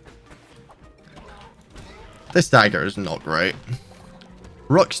 This dagger is not great.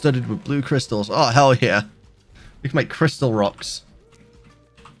 Rock studded with blue crystals. Oh, hell yeah. We can make crystal rocks.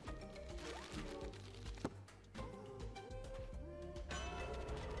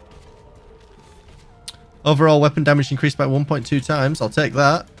 Overall weapon damage increased by 1.2 times. I'll take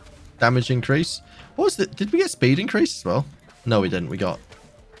that. Damage increase. What was it? Did we get speed increase as well? No, we didn't. We got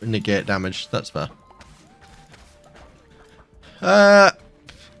negate damage. That's fair.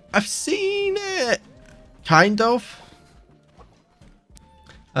 I've seen it. Kind of.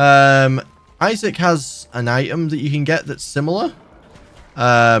 Isaac has an item that you can get that's similar.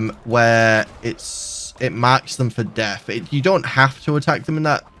 Where it marks them for death. You don't have to attack them in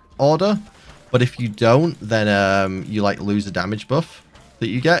that order. But if you don't, then you like lose a damage buff that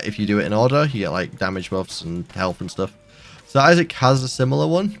you get. If you do it in order, you get like damage buffs and health and stuff. So Isaac has a similar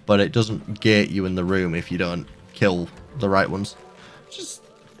one, but it doesn't gate you in the room if you don't kill the right ones. Which is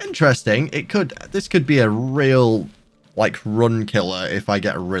interesting. This could be a real like run killer if I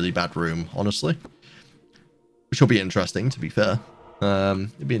get a really bad room, honestly. Which will be interesting, to be fair.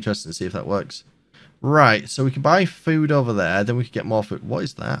 It'd be interesting to see if that works. Right, so we can buy food over there, then we can get more food. What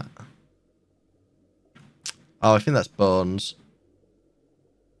is that? Oh, I think that's bones.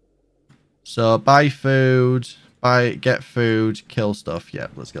 So buy food, get food, kill stuff. Yeah,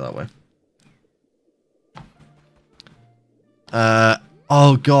 let's go that way.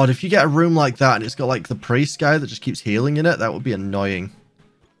 Oh god, if you get a room like that and it's got like the priest guy that just keeps healing in it, that would be annoying.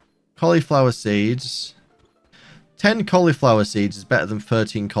 Cauliflower seeds. 10 cauliflower seeds is better than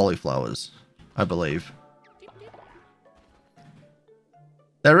 13 cauliflowers, I believe.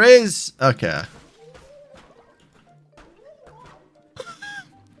 There is... Okay.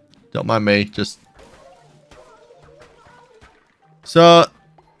 Don't mind me, just... So...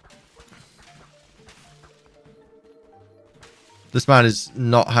 This man is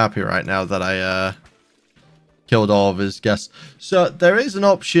not happy right now that I killed all of his guests. So there is an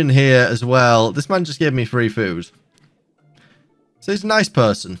option here as well. This man just gave me free food. So he's a nice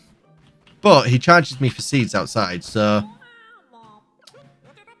person. But he charges me for seeds outside, so...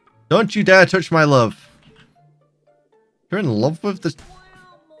 Don't you dare touch my love. You're in love with this...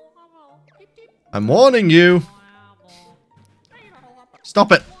 I'm warning you.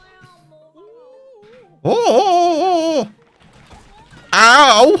 Stop it. Oh!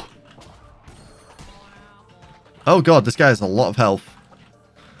 Ow! Oh god, this guy has a lot of health.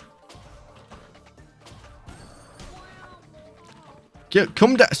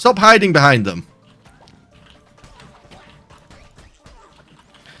 Come down. Stop hiding behind them.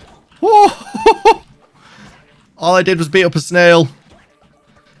 Oh! All I did was beat up a snail.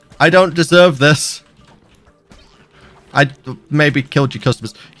 I don't deserve this. I maybe killed your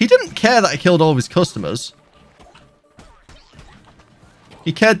customers. He didn't care that I killed all of his customers.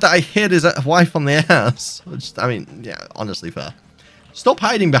 He cared that I hit his wife on the ass. Which, I mean, yeah, honestly fair. Stop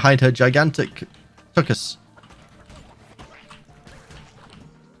hiding behind her gigantic tuchus.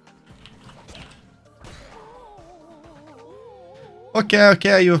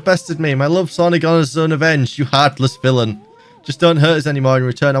 Okay, you have bested me. My love Sonic on his own avenged, you heartless villain. Just don't hurt us anymore. In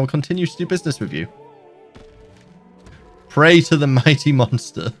return, I will continue to do business with you. Pray to the mighty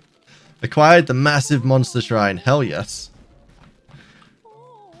monster. Acquired the massive monster shrine. Hell yes.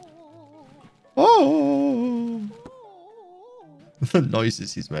 Oh! The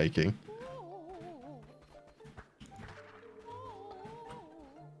noises he's making.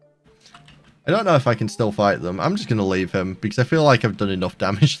 I don't know if I can still fight them. I'm just going to leave him because I feel like I've done enough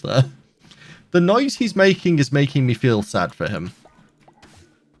damage there. The noise he's making is making me feel sad for him.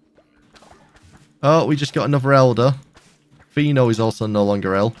 Oh, we just got another elder. Fino is also no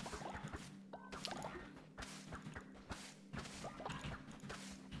longer ill.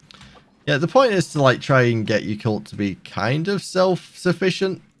 Yeah, the point is to, like, try and get your cult to be kind of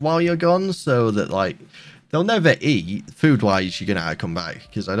self-sufficient while you're gone, so that, like, they'll never eat. Food-wise, you're going to come back,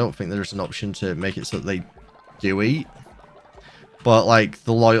 because I don't think there's an option to make it so that they do eat. But, like,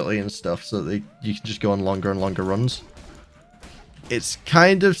 the loyalty and stuff, so that you can just go on longer and longer runs. It's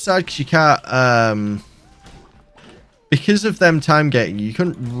kind of sad, because you can't, because of them time gating, you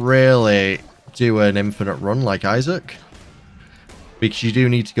couldn't really do an infinite run like Isaac. Because you do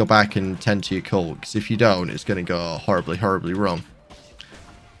need to go back and tend to your cult. Because if you don't, it's going to go horribly, horribly wrong.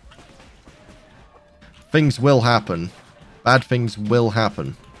 Things will happen. Bad things will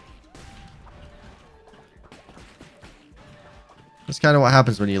happen. That's kind of what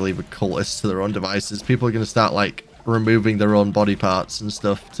happens when you leave a cultist to their own devices. People are going to start, like, removing their own body parts and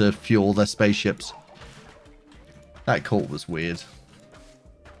stuff to fuel their spaceships. That cult was weird.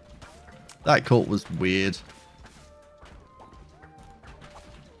 That cult was weird.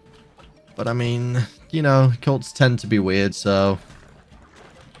 But I mean, you know, cults tend to be weird, so...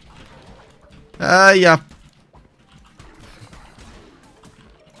 yeah.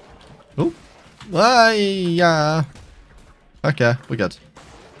 Oh. Yeah. Okay, we're good.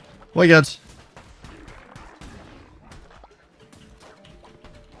 We're good.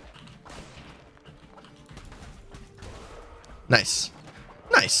 Nice.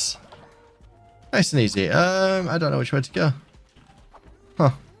 Nice. Nice and easy. I don't know which way to go.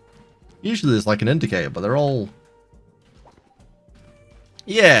 Huh. Usually there's like an indicator, but they're all...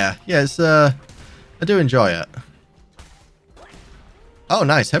 Yeah, it's, I do enjoy it. Oh,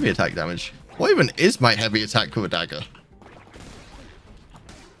 nice. Heavy attack damage. What even is my heavy attack with a dagger?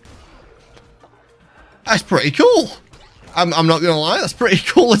 That's pretty cool. I'm not going to lie. That's a pretty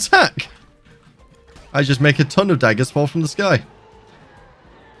cool attack. I just make a ton of daggers fall from the sky.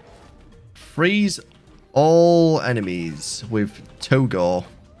 Freeze all enemies with Togor.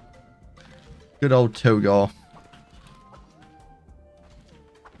 Good old Togor.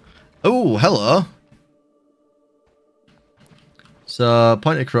 Oh, hello. So,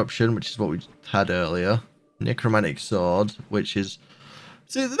 Point of Corruption, which is what we had earlier. Necromantic Sword, which is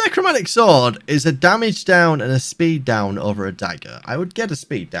See, the necromantic sword is a damage down and a speed down over a dagger. I would get a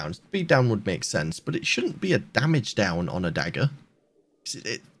speed down. Speed down would make sense, but it shouldn't be a damage down on a dagger.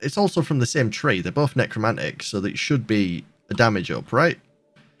 It's also from the same tree. They're both necromantic, so that it should be a damage up, right?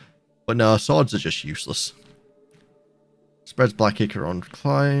 But no, swords are just useless. Spreads black ichor on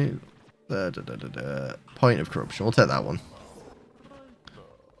Clyde. Point of corruption. We'll take that one.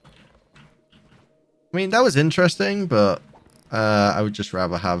 I mean, that was interesting, but I would just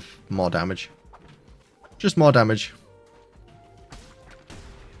rather have more damage. Just more damage.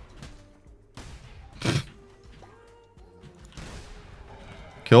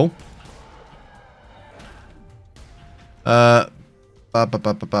 Cool. So,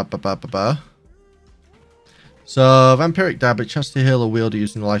 Vampiric Dab, it chance to heal a wielder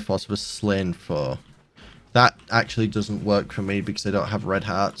using the life force of a slain foe. That actually doesn't work for me because I don't have red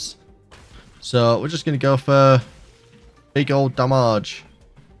hearts. So, we're just going to go for big old damage.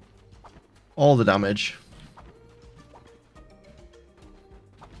 All the damage.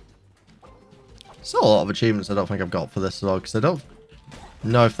 Still a lot of achievements I don't think I've got for this though, because I don't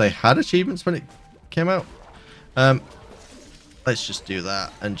know if they had achievements when it came out. Let's just do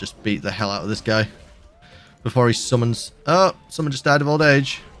that and just beat the hell out of this guy before he summons... Oh, someone just died of old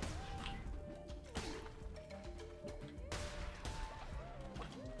age.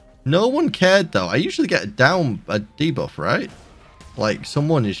 No one cared though. I usually get a debuff, right? Like,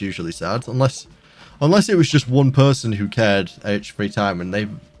 someone is usually sad. Unless it was just one person who cared each free time and they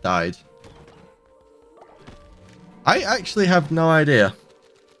died. I actually have no idea.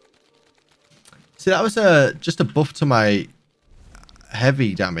 See, that was just a buff to my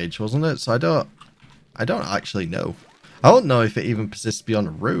heavy damage, wasn't it? So I don't actually know. I don't know if it even persists beyond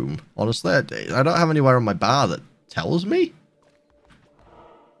a room. Honestly, I don't have anywhere on my bar that tells me.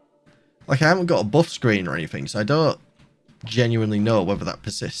 Like, I haven't got a buff screen or anything, so I don't genuinely know whether that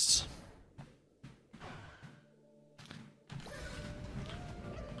persists.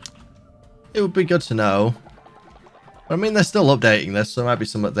 It would be good to know. But, I mean, they're still updating this, so it might be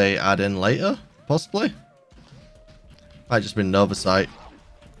something they add in later, possibly. Might just been an oversight.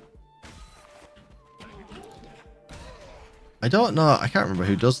 I don't know. I can't remember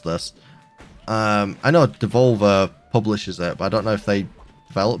who does this. I know Devolver publishes it, but I don't know if they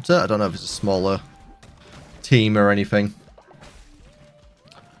developed it. I don't know if it's a smaller team or anything.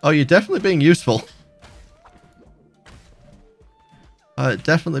 Oh, you're definitely being useful.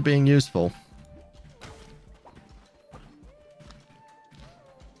 Definitely being useful.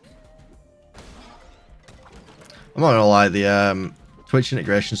 I'm not gonna lie, the Twitch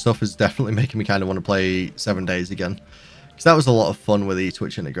integration stuff is definitely making me kind of want to play 7 Days again. Because that was a lot of fun with the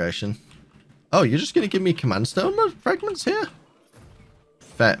Twitch integration. Oh, you're just gonna give me command stone fragments here?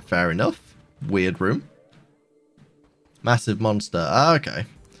 Fair enough. Weird room. Massive monster. Ah, okay.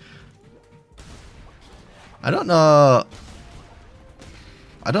 I don't know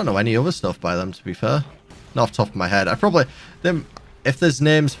any other stuff by them, to be fair. Not off the top of my head. I probably... if there's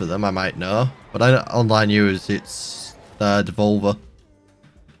names for them, I might know. But online news, it's Devolver.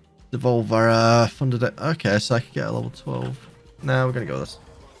 Devolver funded it. Okay, so I could get a level 12. No, we're going to go with this.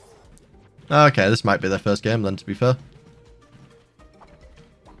 Okay, this might be their first game then, to be fair.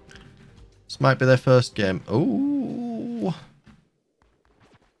 This might be their first game. Ooh.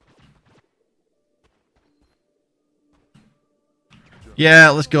 Yeah,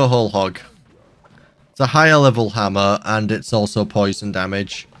 let's go whole hog. It's a higher level hammer, and it's also poison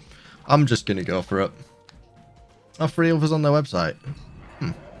damage. I'm just going to go for it. Are 3 others on their website?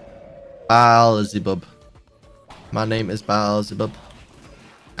 Beelzebub. My name is Beelzebub.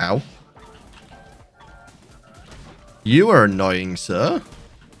 Ow. You are annoying, sir.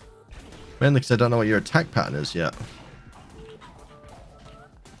 Mainly because I don't know what your attack pattern is yet.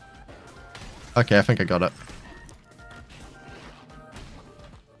 Okay, I think I got it.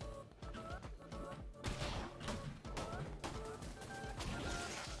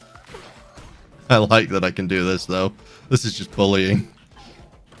 I like that I can do this, though. This is just bullying.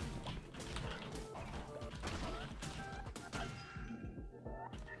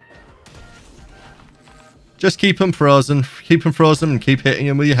 Just keep them frozen. Keep them frozen and keep hitting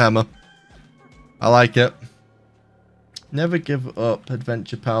them with your hammer. I like it. Never give up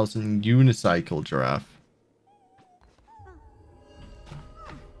Adventure Pals and Unicycle Giraffe.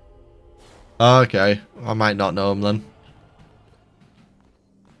 Okay, I might not know them then.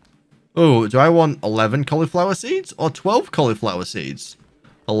 Oh, do I want 11 cauliflower seeds or 12 cauliflower seeds?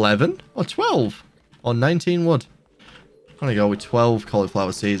 11 or 12 or 19 wood? I'm gonna go with 12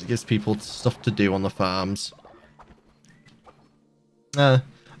 cauliflower seeds. It gives people stuff to do on the farms. I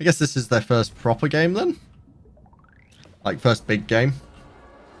guess this is their first proper game then. Like, first big game.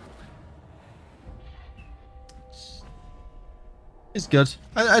 It's good.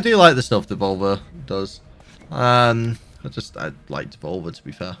 I do like the stuff Devolver does. I like Devolver, to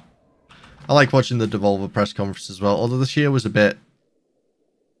be fair. I like watching the Devolver press conference as well, although this year was a bit...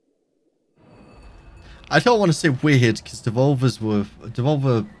 I don't want to say weird, because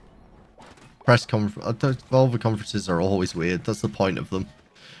Devolver conferences are always weird. That's the point of them.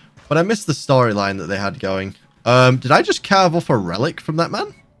 But I missed the storyline that they had going. Did I just carve off a relic from that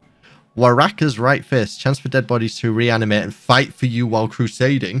man? Waraka's right fist. Chance for dead bodies to reanimate and fight for you while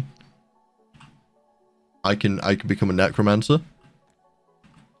crusading. I can become a necromancer.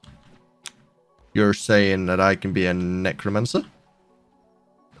 You're saying that I can be a necromancer?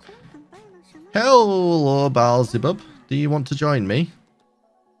 Hello, Beelzebub. Do you want to join me?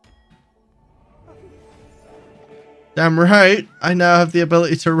 Damn right. I now have the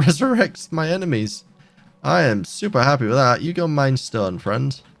ability to resurrect my enemies. I am super happy with that. You go mine stone,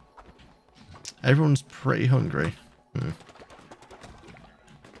 friend. Everyone's pretty hungry.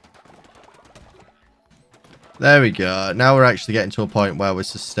 There we go. Now we're actually getting to a point where we're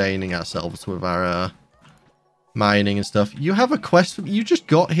sustaining ourselves with our mining and stuff. You have a quest from... You just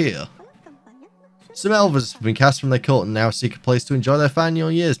got here. Some elves have been cast from their cult and now seek a place to enjoy their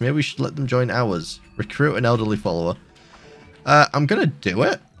final years. Maybe we should let them join ours. Recruit an elderly follower. I'm going to do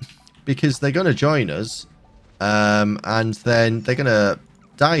it. Because they're going to join us. And then they're going to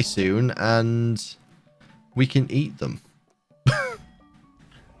die soon. And we can eat them.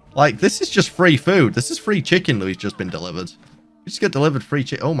 Like, this is just free food. This is free chicken that we've just been delivered. We just get delivered free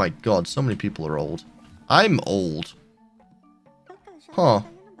chicken. Oh my god, so many people are old. I'm old. Huh.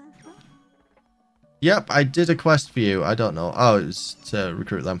 Yep, I did a quest for you. I don't know. Oh, it was to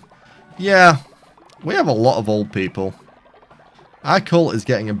recruit them. Yeah, we have a lot of old people. Our cult is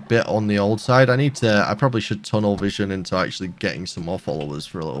getting a bit on the old side. I probably should tunnel vision into actually getting some more followers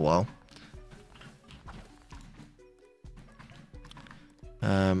for a little while.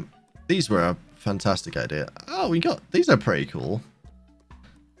 These were a fantastic idea. Oh, these are pretty cool.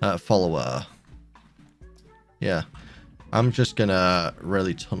 Follower. Yeah. I'm just gonna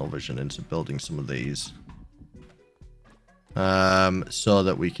really tunnel vision into building some of these. So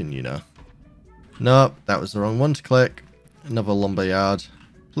that we can, you know. Nope, that was the wrong one to click. Another lumberyard.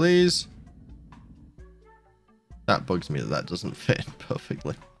 Please. That bugs me that doesn't fit in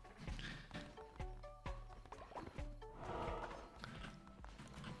perfectly.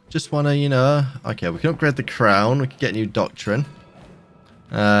 Just want to, you know... Okay, we can upgrade the crown. We can get a new doctrine.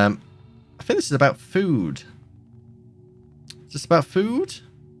 I think this is about food. Is this about food?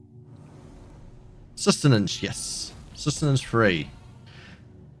 Sustenance, yes. Sustenance free.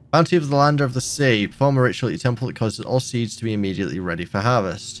 Bounty of the Lander of the Sea. Perform a ritual at your temple that causes all seeds to be immediately ready for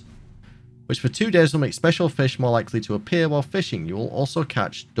harvest. Which for 2 days will make special fish more likely to appear while fishing. You will also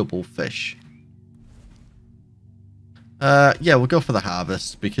catch double fish. Yeah, we'll go for the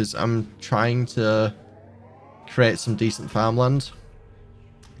harvest because I'm trying to create some decent farmland.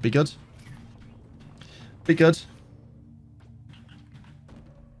 Be good. Be good.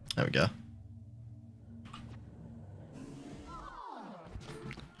 There we go.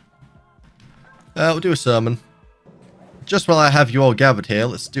 We'll do a sermon. Just while I have you all gathered here,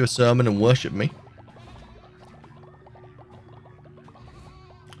 let's do a sermon and worship me.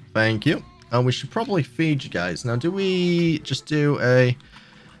 Thank you. And we should probably feed you guys. Now, do we just do a...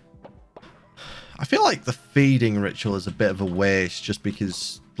 I feel like the feeding ritual is a bit of a waste just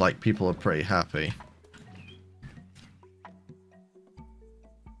because, like, people are pretty happy.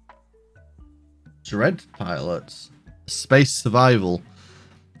 Dread pilots. Space survival.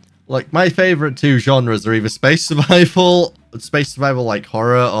 Like, my favorite two genres are either space survival like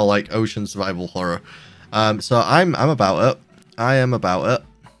horror, or like ocean survival horror. So I'm about it. I am about it.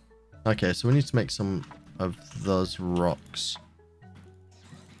 Okay, so we need to make some of those rocks.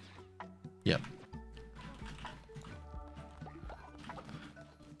 Yep.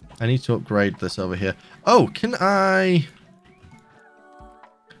 I need to upgrade this over here. Oh, can I...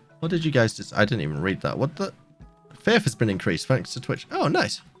 What did you guys just... I didn't even read that. What the... Faith has been increased thanks to Twitch. Oh,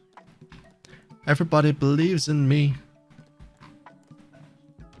 nice. Everybody believes in me.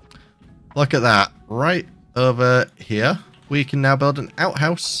 Look at that. Right over here. We can now build an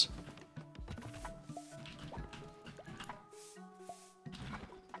outhouse.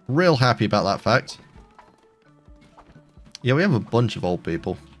 Real happy about that fact. Yeah, we have a bunch of old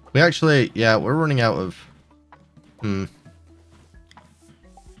people. We actually... Yeah, we're running out of...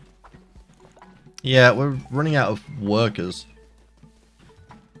 Yeah, we're running out of workers.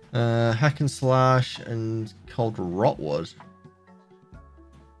 Hack and slash and cold rotwood.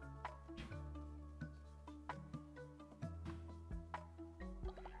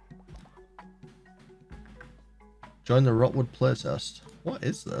 Join the Rotwood playtest. What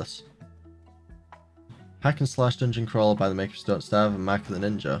is this? Hack and slash dungeon crawler by the makers Don't Starve and Mark the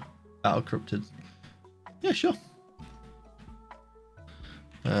Ninja. Battle corrupted. Yeah, sure.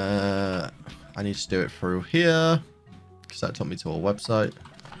 I need to do it through here because that took me to a website.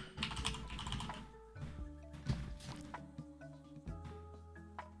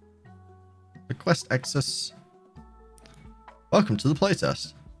 Request access. Welcome to the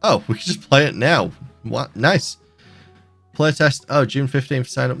playtest. Oh, we can just play it now. What? Nice. Playtest. Oh, June 15th.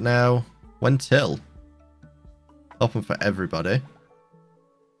 Sign up now. When till? Open for everybody.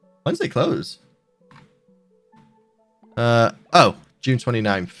 When's it close? Oh, June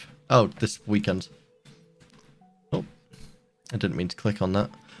 29th. Oh, this weekend. Oh, I didn't mean to click on that.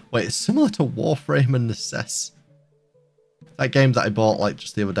 Wait, it's similar to Warframe and Necess. That game that I bought like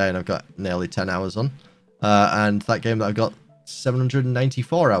just the other day and I've got nearly 10 hours on. And that game that I've got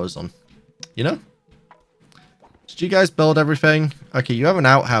 794 hours on. You know? Did you guys build everything? Okay, you have an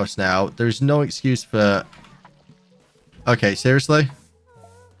outhouse now. There's no excuse for... Okay, seriously?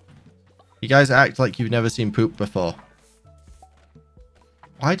 You guys act like you've never seen poop before.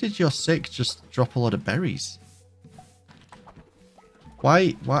 Why did your sick just drop a lot of berries?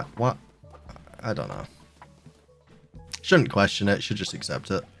 Why? What? I don't know. Shouldn't question it. Should just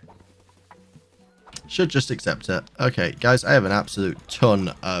accept it. Should just accept it. Okay, guys, I have an absolute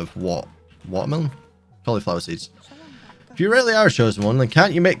ton of watermelon? Cauliflower seeds. If you really are a chosen one, then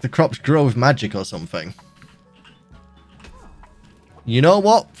can't you make the crops grow with magic or something? You know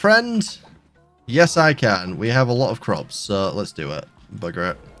what, friend? Yes, I can. We have a lot of crops, so let's do it.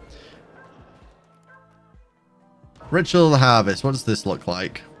 Bugger it. Ritual of the Harvest. What does this look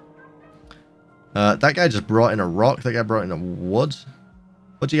like? That guy just brought in a rock. That guy brought in a wood.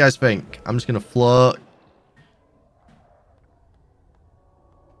 What do you guys think? I'm just going to float.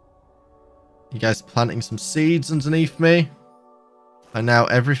 You guys are planting some seeds underneath me. And now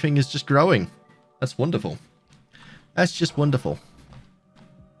everything is just growing. That's wonderful. That's just wonderful.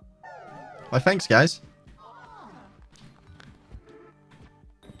 Why, thanks, guys.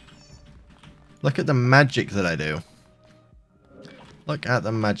 Look at the magic that I do. Look at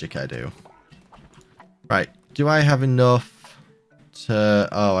the magic I do. Right. Do I have enough to...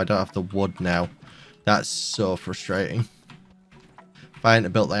 Oh, I don't have the wood now. That's so frustrating. If I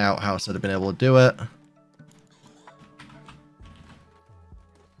hadn't built the outhouse, I'd have been able to do it.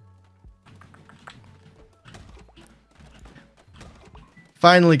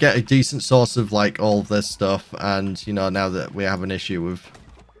 Finally get a decent source of, like, all of this stuff. And, you know, now that we have an issue with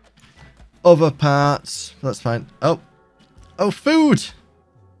other parts, that's fine. Oh. Oh, food!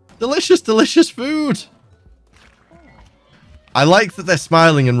 Delicious, delicious food! I like that they're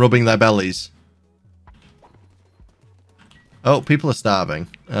smiling and rubbing their bellies. Oh, people are starving.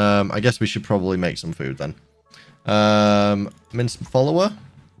 I guess we should probably make some food then. Minced follower.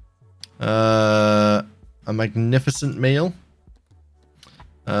 A magnificent meal.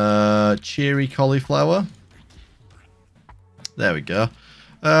 Cheery cauliflower. There we go.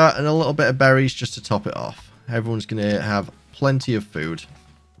 And a little bit of berries just to top it off. Everyone's going to have plenty of food.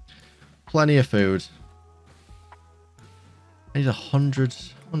 Plenty of food. I need 100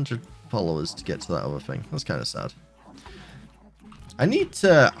 followers to get to that other thing. That's kind of sad. I need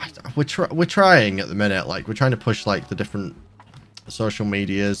to... We're trying at the minute. Like, we're trying to push, like, the different social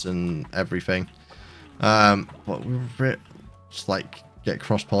medias and everything. But we're just, like, get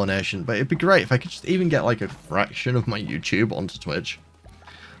cross-pollination. But it'd be great if I could just even get, like, a fraction of my YouTube onto Twitch.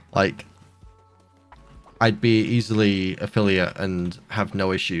 Like, I'd be easily affiliate and have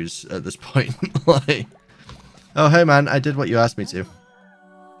no issues at this point. Like... Oh, hey, man. I did what you asked me to.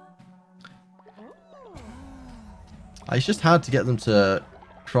 It's just hard to get them to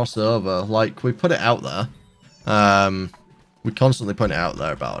cross over. Like, we put it out there. We constantly put it out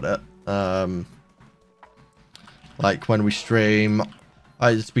there about it. Like, when we stream...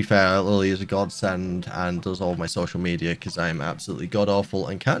 to be fair, Lily is a godsend and does all my social media because I am absolutely god-awful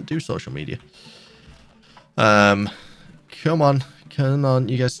and can't do social media. Come on. Come on.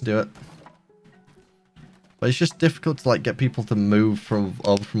 You guys can do it. But it's just difficult to, like, get people to move from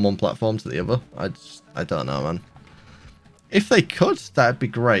one platform to the other. I don't know, man. If they could, that'd be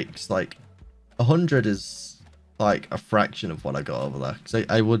great. 'Cause, like, 100 is, like, a fraction of what I got over there. Because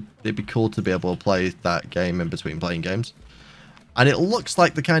it'd be cool to be able to play that game in between playing games. And it looks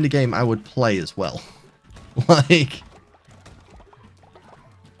like the kind of game I would play as well. Like...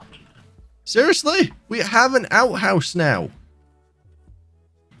 Seriously? We have an outhouse now.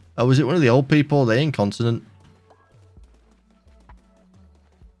 Oh, was it one of the old people? Are they incontinent?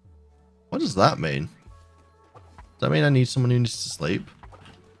 What does that mean? Does that mean I need someone who needs to sleep?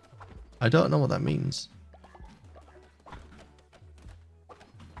 I don't know what that means.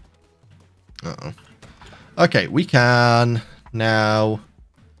 Uh-oh. Okay, we can now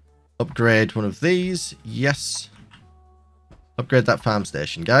upgrade one of these. Yes. Upgrade that farm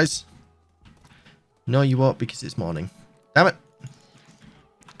station, guys. No, you won't because it's morning. Damn it.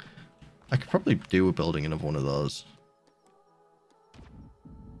 I could probably do with building another one of those.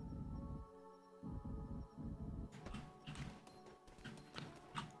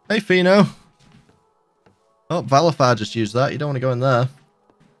 Hey, Fino. Oh, Valafar just used that. You don't want to go in there.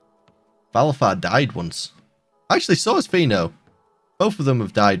 Valafar died once. Actually, so has Fino. Both of them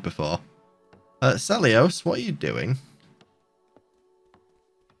have died before. Celios, what are you doing?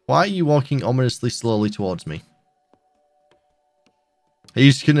 Why are you walking ominously slowly towards me? Are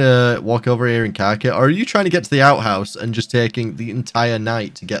you just gonna walk over here in car kit? Or are you trying to get to the outhouse and just taking the entire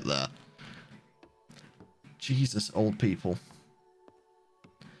night to get there? Jesus, old people.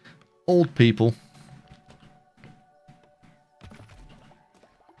 Old people.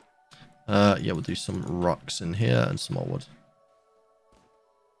 Yeah, we'll do some rocks in here and some more wood.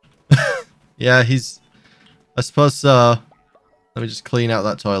 Yeah, he's... I suppose so. Let me just clean out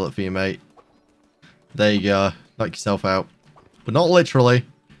that toilet for you, mate. There you go. Knock yourself out. But not literally.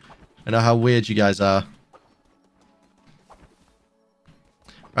 I know how weird you guys are.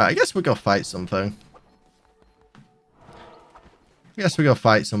 Right, I guess we'll go fight something.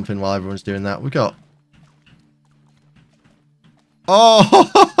 While everyone's doing that. We got... Oh!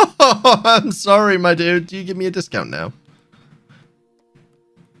 I'm sorry, my dude. Do you give me a discount now?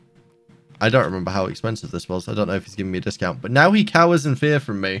 I don't remember how expensive this was. I don't know if he's giving me a discount. But now he cowers in fear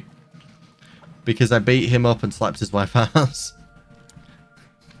from me. Because I beat him up and slapped his wife ass.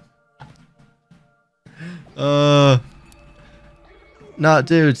 Nah,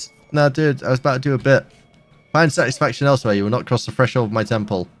 dude. I was about to do a bit. Find satisfaction elsewhere. You will not cross the threshold of my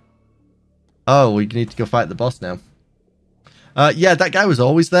temple. Oh, we need to go fight the boss now. Yeah, that guy was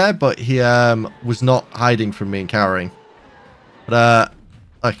always there, but he was not hiding from me and cowering. But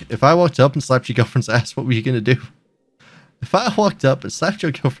like, if I walked up and slapped your girlfriend's ass, what were you gonna do? If I walked up and slapped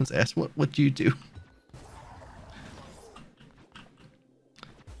your girlfriend's ass, what would you do?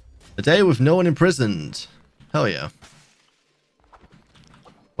 A day with no one imprisoned. Hell yeah.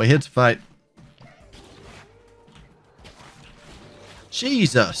 We're here to fight.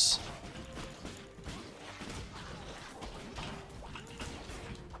 Jesus.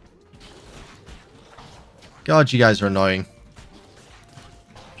 God, you guys are annoying.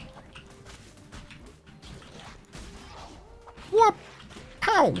 Whoop!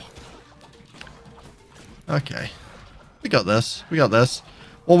 Pow! Okay. We got this.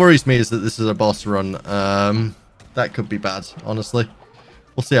 What worries me is that this is a boss run. That could be bad, honestly.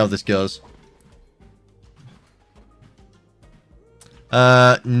 We'll see how this goes.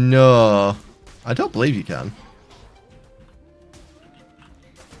 No. I don't believe you can.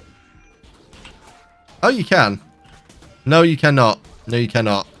 Oh, you can. No, you cannot. No, you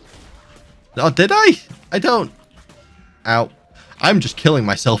cannot. Oh, did I? I don't. Ow. I'm just killing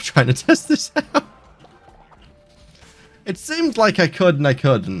myself trying to test this out. It seemed like I could and I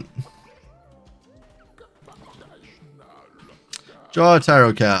couldn't. Draw a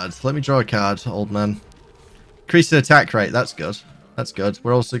tarot card. Let me draw a card, old man. Increase the attack rate. That's good. That's good.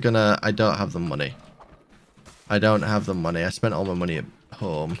 We're also gonna... I don't have the money. I spent all my money at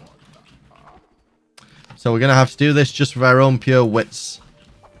home. So we're gonna have to do this just with our own pure wits.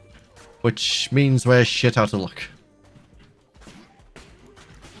 Which means we're shit out of luck.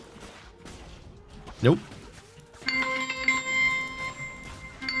 Nope.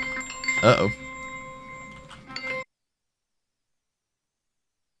 Uh-oh.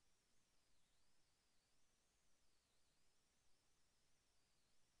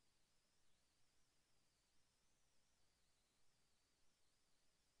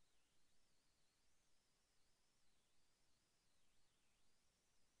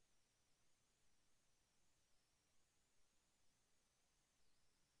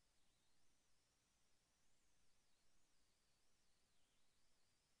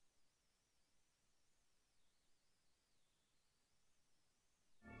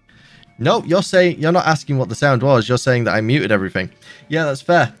 No, you're not asking what the sound was. You're saying that I muted everything. Yeah, that's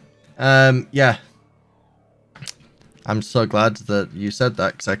fair. Yeah. I'm so glad that you said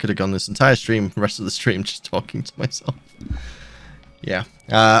that, because I could have gone this entire stream, rest of the stream, just talking to myself. Yeah.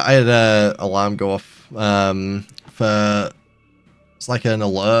 I had an alarm go off for... It's like an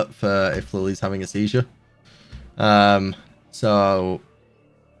alert for if Lily's having a seizure. So...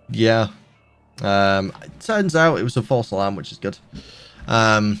 Yeah. It turns out it was a false alarm, which is good.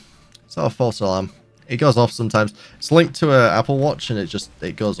 It's not a false alarm. It goes off sometimes. It's linked to an Apple Watch and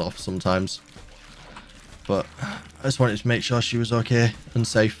it goes off sometimes. But I just wanted to make sure she was okay and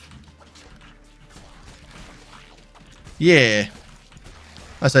safe. Yeah.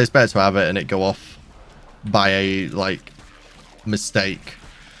 I say it's better to have it and it go off by a, like, mistake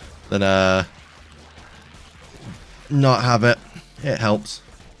than not have it. It helps.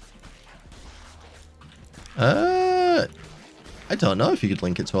 I don't know if you could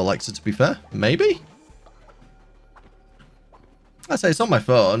link it to Alexa, to be fair. Maybe? I say it's on my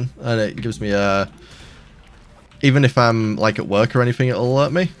phone and it gives me a... Even if I'm, like, at work or anything, it'll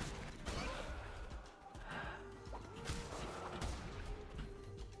alert me.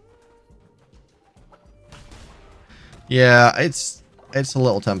 Yeah, it's a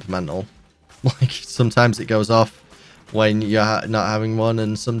little temperamental. Like, sometimes it goes off when you're not having one,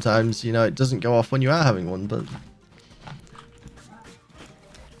 and sometimes, you know, it doesn't go off when you are having one, but...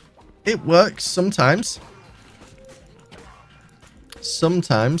 It works sometimes.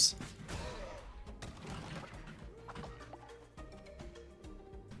 Sometimes.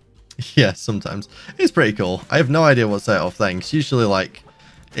 Yeah, sometimes. It's pretty cool. I have no idea what set it off things. Usually, like,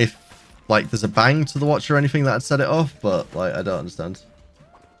 if, like, there's a bang to the watch or anything that I'd set it off, but, like, I don't understand.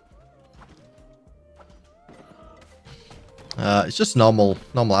 It's just normal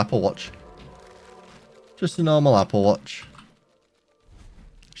Apple Watch. Just a normal Apple Watch.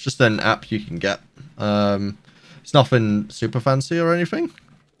 It's just an app you can get. It's nothing super fancy or anything.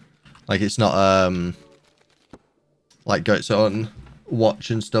 Like, it's not, like, got its own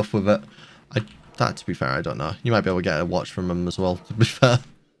watch and stuff with it. That, to be fair, I don't know. You might be able to get a watch from them as well, to be fair.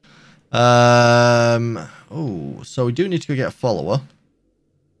 Oh, so we do need to go get a follower.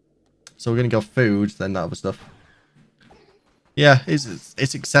 So we're going to go food, then that other stuff. Yeah,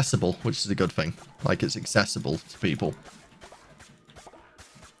 it's accessible, which is a good thing. Like, it's accessible to people.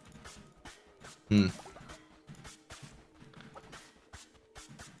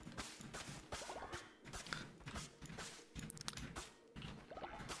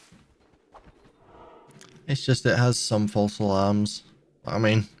 It's just it has some false alarms. I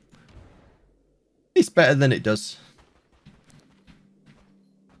mean, it's better than it does.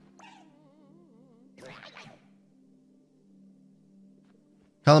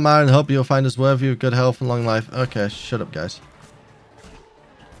 Calamari, and hope you'll find us worthy of good health and long life. Okay, shut up, guys.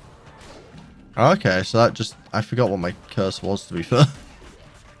 Okay, so that just... I forgot what my curse was, to be fair.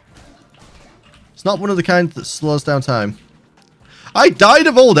 It's not one of the kind that slows down time. I died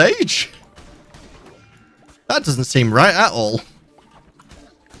of old age! That doesn't seem right at all.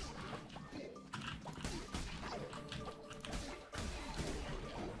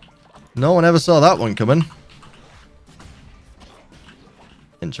 No one ever saw that one coming.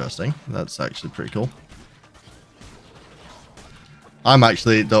 Interesting. That's actually pretty cool. I'm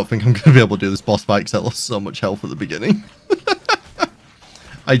actually don't think I'm going to be able to do this boss fight because I lost so much health at the beginning.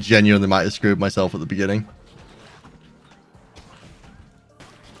 I genuinely might have screwed myself at the beginning.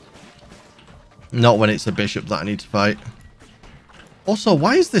 Not when it's a bishop that I need to fight. Also,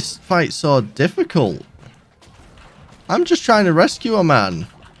 why is this fight so difficult? I'm just trying to rescue a man.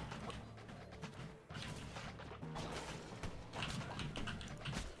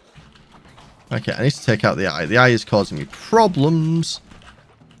 Okay, I need to take out the eye. The eye is causing me problems.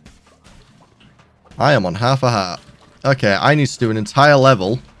 I am on half a heart. Okay, I need to do an entire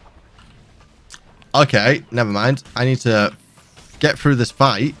level. Okay, never mind. I need to get through this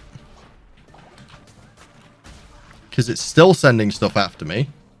fight. Because it's still sending stuff after me.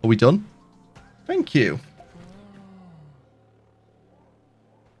 Are we done? Thank you.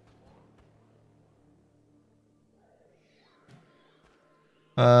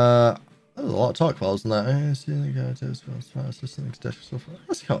 There's a lot of talk files in that.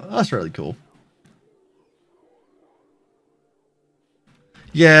 That's really cool.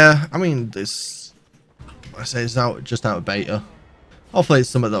 Yeah, I mean, this... I say it's just out of beta. Hopefully it's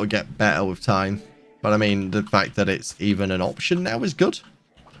something that will get better with time. But I mean, the fact that it's even an option now is good.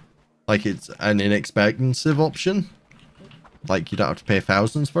 Like, it's an inexpensive option. Like, you don't have to pay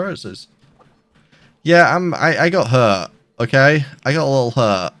thousands for it. So it's... Yeah, I got hurt. Okay? I got a little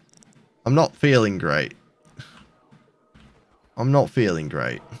hurt. I'm not feeling great. I'm not feeling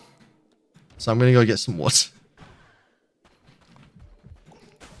great. So I'm going to go get some wood.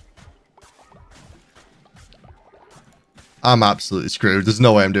 I'm absolutely screwed. There's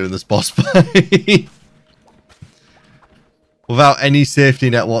no way I'm doing this boss fight. Without any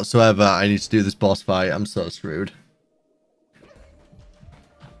safety net whatsoever, I need to do this boss fight. I'm so screwed.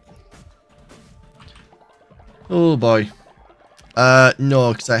 Oh boy.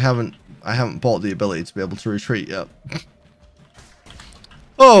 No, because I haven't bought the ability to be able to retreat yet.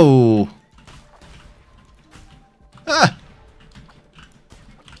 Oh! Ah!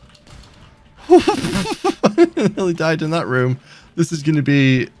 I nearly died in that room. This is going to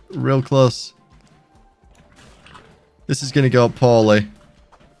be real close. This is going to go poorly.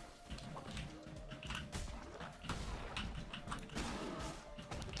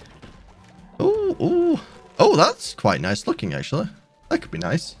 Ooh, ooh. Oh, that's quite nice looking, actually. That could be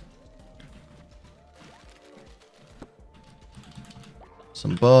nice.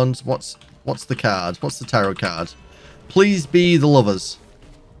 Some bones. What's the card? What's the tarot card? Please be the lovers.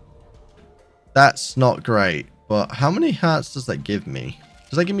 That's not great. But how many hearts does that give me?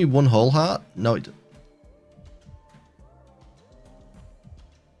 Does that give me one whole heart? No, it...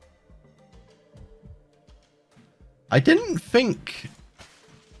 I didn't think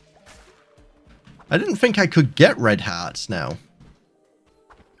I could get red hearts now.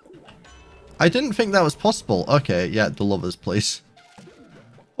 I didn't think that was possible. Okay, yeah, the lovers, please.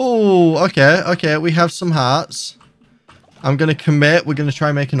 Oh, okay, okay, we have some hearts. I'm going to commit. We're going to try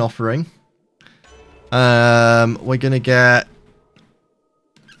and make an offering. We're going to get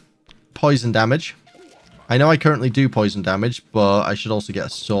poison damage. I know I currently do poison damage, but I should also get a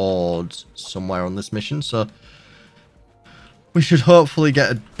sword somewhere on this mission, so we should hopefully get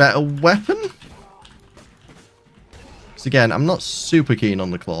a better weapon. Because again, I'm not super keen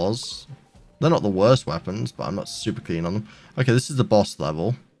on the claws. They're not the worst weapons, but I'm not super keen on them. Okay, this is the boss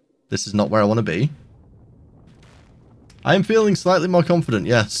level. This is not where I want to be. I am feeling slightly more confident,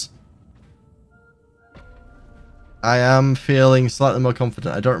 yes. I am feeling slightly more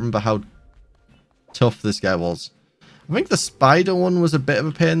confident. I don't remember how tough this guy was. I think the spider one was a bit of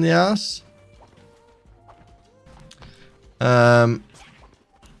a pain in the ass. Oh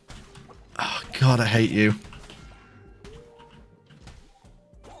god, I hate you.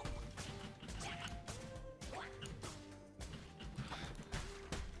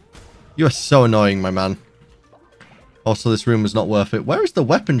 You are so annoying, my man. Also, this room was not worth it. Where is the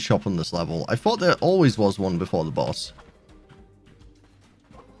weapon shop on this level? I thought there always was one before the boss.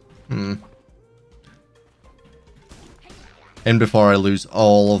 In before I lose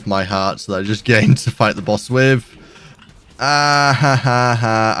all of my hearts that I just gained to fight the boss with. Ah, ha, ha,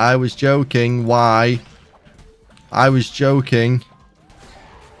 ha. I was joking. Why? I was joking.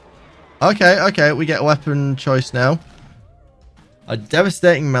 Okay, okay. We get a weapon choice now. A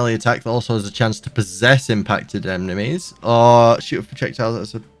devastating melee attack that also has a chance to possess impacted enemies. Or shoot a projectile that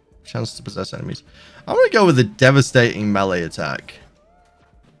has a chance to possess enemies. I'm going to go with the devastating melee attack.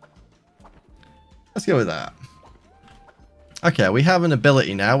 Let's go with that. Okay, we have an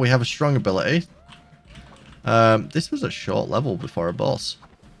ability now. We have a strong ability. This was a short level before a boss.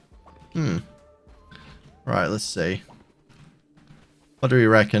 Right, let's see. What do we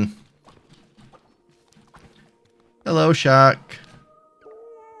reckon? Hello, shark.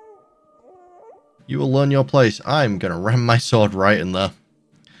 You will learn your place. I'm gonna ram my sword right in there.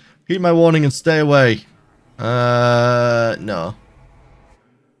 Heed my warning and stay away. No.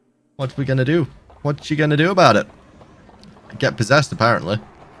 What are we gonna do? What's she gonna do about it? Get possessed, apparently.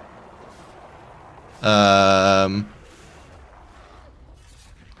 Oh,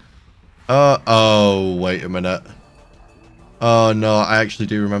 wait a minute. Oh, no, I actually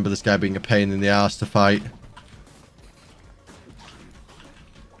do remember this guy being a pain in the ass to fight.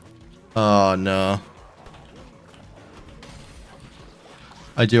 Oh, no.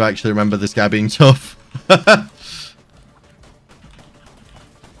 I do actually remember this guy being tough.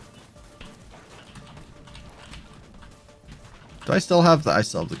 Do I still have that? I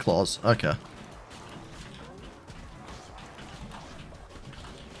still have the claws. Okay.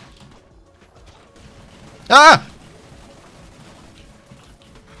 Ah!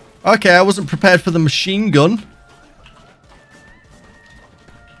 Okay, I wasn't prepared for the machine gun.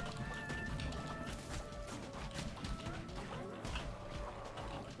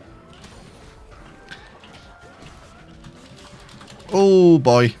 Oh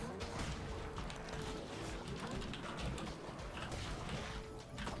boy.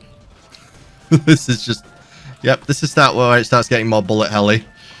 This is just... Yep, this is that where it starts getting more bullet helly.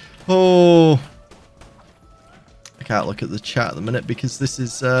 Oh. I can't look at the chat at the minute because this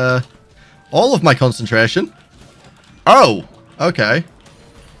is all of my concentration. Oh, okay.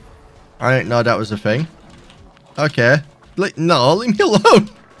 I didn't know that was a thing. Okay. No, leave me alone.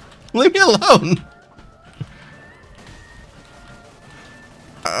 Leave me alone.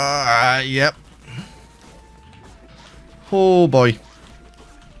 Yep. Oh boy.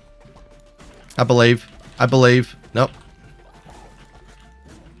 I believe. I believe. Nope.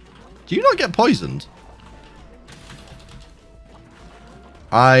 Do you not get poisoned?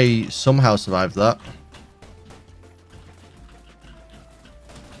 I somehow survived that.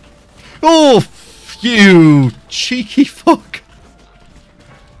 Oh, you cheeky fuck.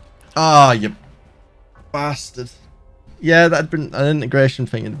 Ah, you bastard. Yeah, that had been an integration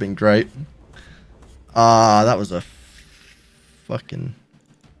thing. Had been great. Ah, that was a fucking...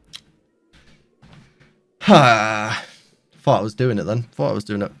 Thought I was doing it then. Thought I was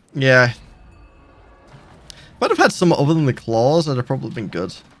doing it. Yeah. If I'd have had some other than the claws, I'd have probably been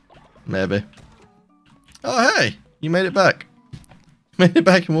good. Maybe. Oh, hey! You made it back. Made it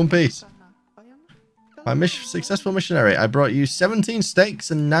back in one piece. My successful missionary. I brought you 17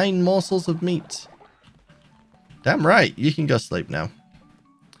 steaks and 9 morsels of meat. Damn right. You can go sleep now.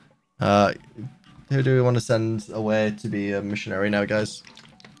 Who do we want to send away to be a missionary now, guys?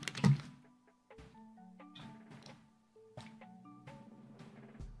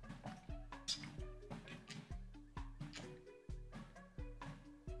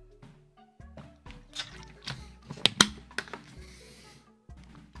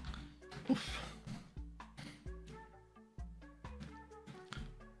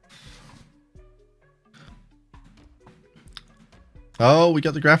 Oh, we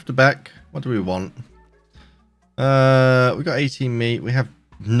got the grafter back. What do we want? We got 18 meat. We have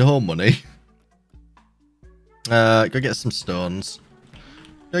no money. Go get some stones.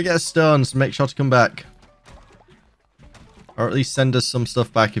 Go get us stones and make sure to come back. Or at least send us some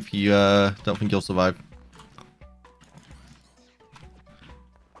stuff back if you don't think you'll survive.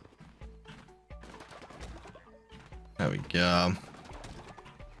 There we go.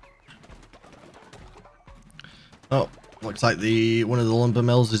 Oh. Looks like one of the lumber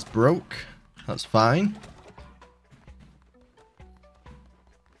mills is broke. That's fine.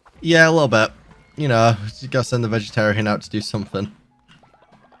 Yeah, a little bit. You know, you gotta send the vegetarian out to do something.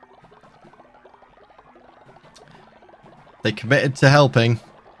 They committed to helping.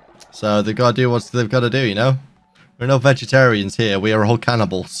 So they've gotta do what they've gotta do, you know? We're no vegetarians here, we are all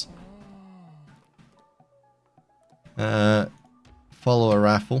cannibals. Follow a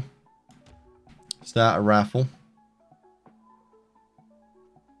raffle. Start a raffle.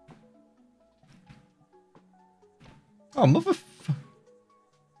 Oh,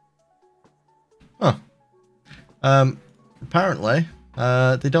 oh. Apparently,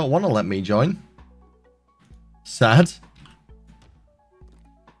 they don't want to let me join. Sad.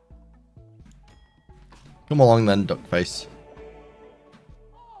 Come along then, duckface.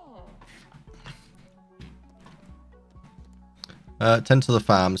 Tend to the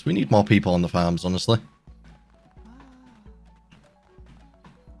farms. We need more people on the farms, honestly.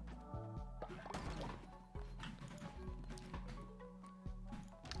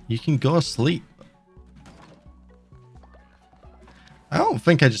 You can go sleep. I don't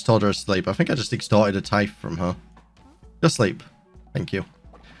think I just told her to sleep. I think I just extorted a tithe from her. Go sleep. Thank you.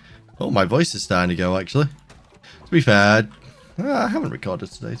 Oh, my voice is starting to go, actually. To be fair, I haven't recorded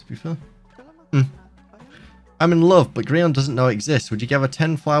today, to be fair. I'm in love, but Grion doesn't know it exists. Would you give her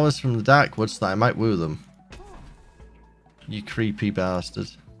 10 flowers from the dark woods that I might woo them? You creepy bastard.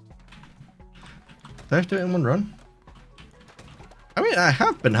 Do I have to do it in one run? I mean, I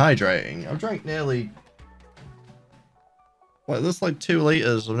have been hydrating. I've drank nearly... What, that's like 2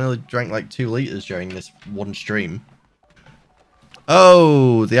 litres. I've nearly drank like 2 litres during this one stream.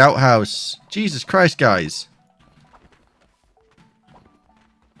 Oh, the outhouse. Jesus Christ, guys.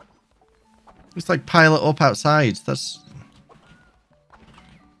 It's like pile it up outside. That's...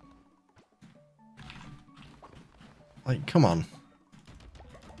 Like, come on.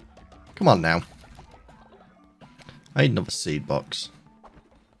 Come on now. I need another seed box.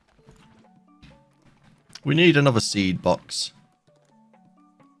 We need another seed box.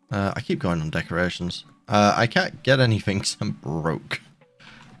 I keep going on decorations. I can't get anything because I'm broke.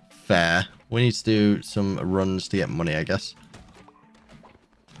 Fair. We need to do some runs to get money, I guess.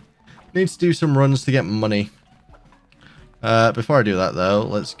 Need to do some runs to get money. Before I do that, though,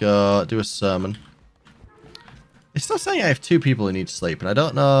 let's go do a sermon. It's still saying I have 2 people who need to sleep, and I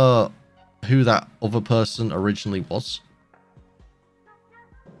don't know who that other person originally was.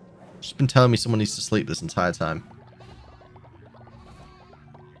 Just been telling me someone needs to sleep this entire time.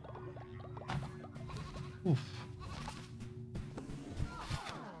 Oof.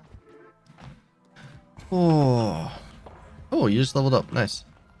 Oh. Oh, you just leveled up. Nice.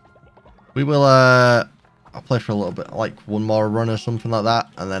 We will, I'll play for a little bit, like one more run or something like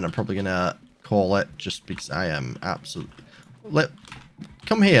that, and then I'm probably gonna call it, just because I am absolutely...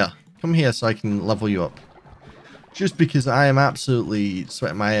 Come here. Come here so I can level you up. Just because I am absolutely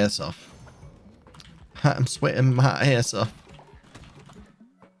sweating my ass off. I'm sweating my ass off.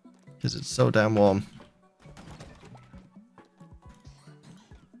 Because it's so damn warm.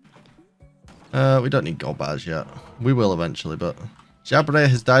 We don't need gold bars yet. We will eventually, but... Jabra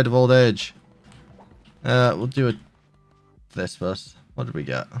has died of old age. We'll do this first. What did we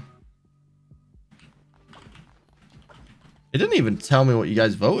get? It didn't even tell me what you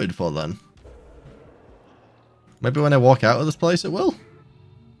guys voted for then. Maybe when I walk out of this place it will.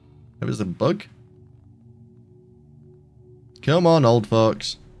 Maybe it's a bug. Come on, old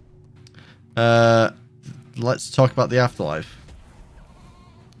folks. Let's talk about the afterlife.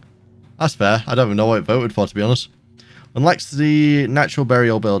 That's fair. I don't even know what I voted for, to be honest. Unlike the natural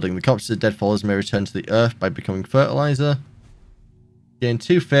burial building, the corpses of dead followers may return to the earth by becoming fertilizer. Gain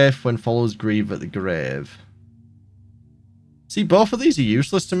 2 faith when followers grieve at the grave. See, both of these are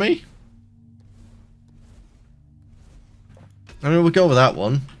useless to me. I mean, we'll go with that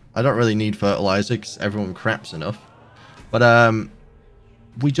one. I don't really need fertilizer because everyone craps enough. But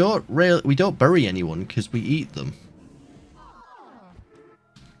we don't bury anyone because we eat them.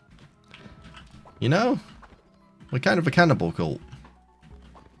 You know, we're kind of a cannibal cult.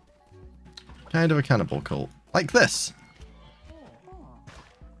 Kind of a cannibal cult, like this.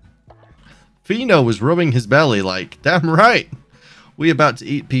 Fino was rubbing his belly like, damn right, we about to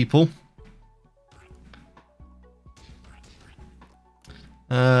eat people.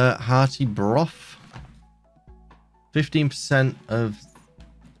 Hearty broth. 15% of...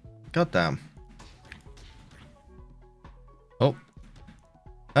 Goddamn. Oh.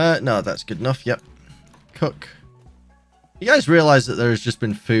 No, that's good enough. Yep. Cook. You guys realize that there has just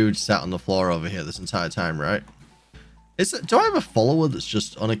been food sat on the floor over here this entire time, right? Do I have a follower that's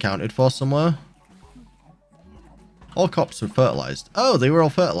just unaccounted for somewhere? All cops were fertilized. Oh, they were all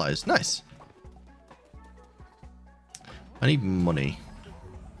fertilized. Nice. I need money.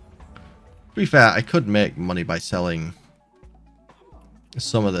 To be fair, I could make money by selling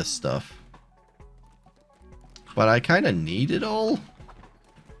some of this stuff. But I kind of need it all.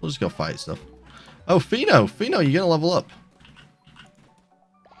 We'll just go fight stuff. Oh, Fino! Fino, you're going to level up.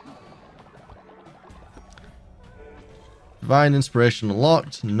 Divine Inspiration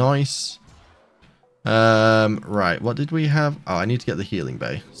unlocked. Nice. Right, what did we have? Oh, I need to get the healing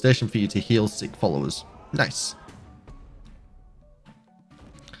bay. Station for you to heal sick followers. Nice.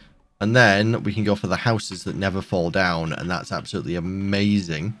 And then we can go for the houses that never fall down, and that's absolutely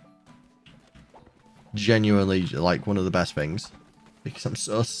amazing. Genuinely, like, one of the best things. Because I'm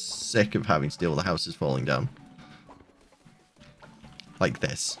so sick of having to deal with the houses falling down. Like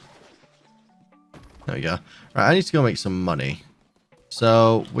this. There we go. Right, I need to go make some money.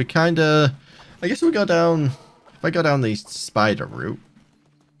 So, we kind of... I guess we'll go down... If I go down the spider route.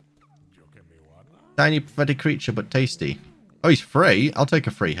 Tiny, pathetic creature, but tasty. Oh, he's free? I'll take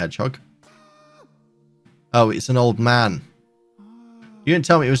a free hedgehog. Oh, it's an old man. You didn't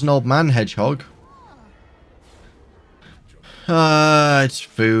tell me it was an old man hedgehog. It's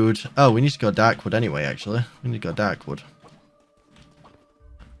food. Oh, we need to go Darkwood anyway, actually. We need to go Darkwood.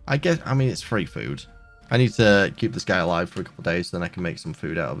 I mean, it's free food. I need to keep this guy alive for a couple of days, then I can make some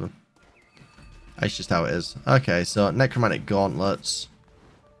food out of him. That's just how it is. Okay, so necromantic gauntlets.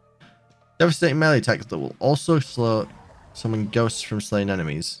 Devastating melee attacks that will also slow summon ghosts from slain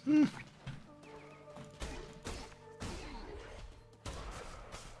enemies.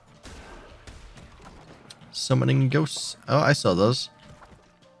 Summoning ghosts. Oh, I saw those.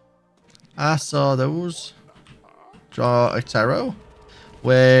 I saw those. Draw a tarot.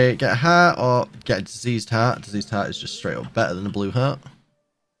 Wait, get a heart or get a diseased heart. Diseased heart is just straight up better than a blue heart.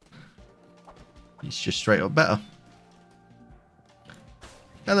 It's just straight up better.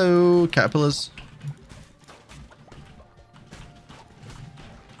 Hello, caterpillars.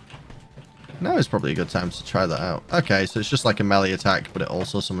 Now is probably a good time to try that out. Okay, so it's just like a melee attack, but it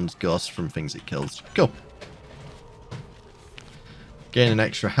also summons ghosts from things it kills. Cool. Gain an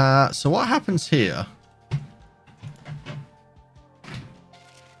extra heart. So what happens here?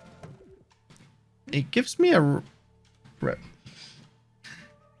 It gives me a...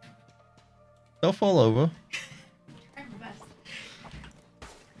 Don't fall over.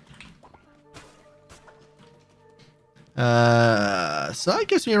 So that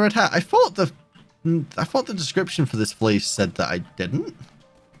gives me a red hat. I thought the description for this place said that I didn't.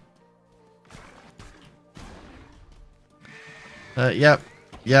 Yep,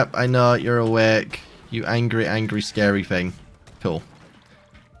 I know, you're awake. You angry, scary thing. Cool.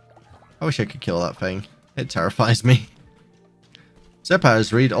 I wish I could kill that thing. It terrifies me.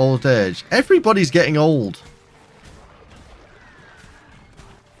 Zepars read old age. Everybody's getting old.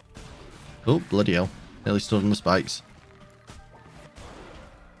 Oh, bloody hell. Nearly stood on the spikes.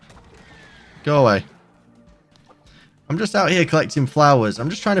 Go away. I'm just out here collecting flowers. I'm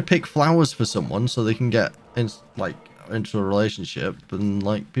just trying to pick flowers for someone so they can get into a relationship, and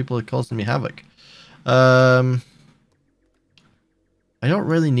like people are causing me havoc. I don't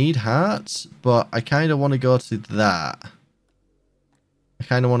really need hearts, but I kind of want to go to that. I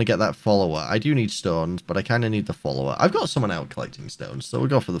kind of want to get that follower. I do need stones, but I kind of need the follower. I've got someone out collecting stones, so we'll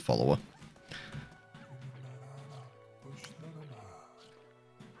go for the follower.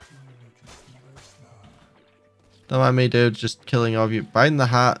 Don't mind me, dude. Just killing all of you. Buying the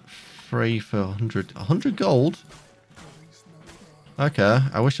hat free for 100. 100 gold? Okay.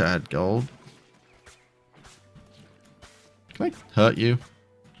 I wish I had gold. Can I hurt you?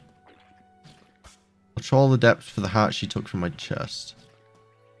 Control the depth for the heart she took from my chest.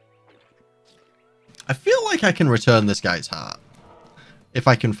 I feel like I can return this guy's heart. If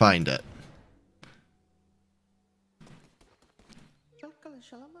I can find it.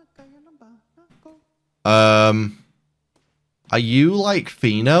 Are you like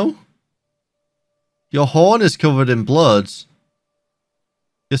Pheno? Your horn is covered in blood.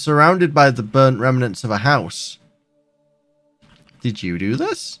 You're surrounded by the burnt remnants of a house. Did you do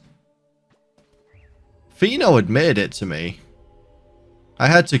this? Pheno admitted it to me. I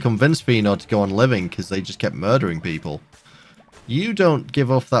had to convince Pheno to go on living because they just kept murdering people. You don't give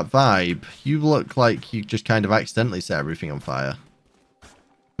off that vibe. You look like you just kind of accidentally set everything on fire.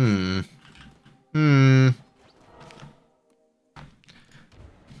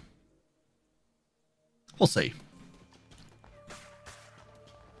 We'll see.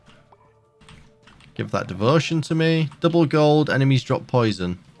 Give that devotion to me. Double gold, enemies drop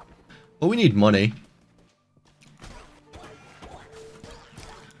poison. Well, we need money.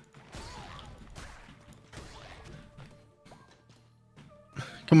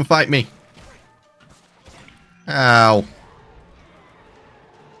 Come and fight me. Ow.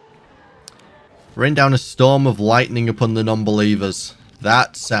 Rain down a storm of lightning upon the non-believers.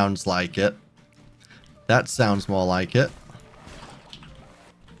 That sounds like it. That sounds more like it.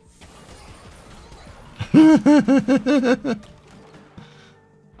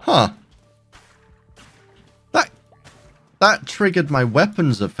 Huh. That triggered my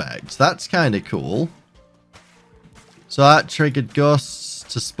weapons effect. That's kind of cool. So that triggered ghosts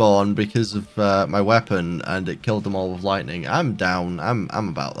to spawn because of my weapon, and it killed them all with lightning. I'm down. I'm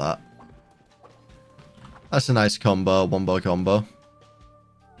about that. That's a nice combo, wombo combo.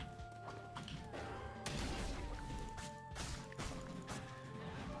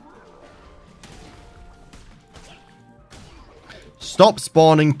 Stop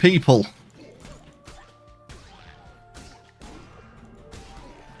spawning people.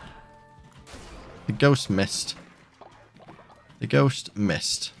 The ghost missed. The ghost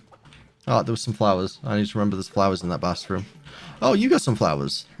missed. Oh, there was some flowers. I need to remember there's flowers in that bathroom. Oh, you got some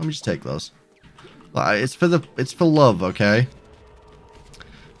flowers. Let me just take those. It's for love, okay?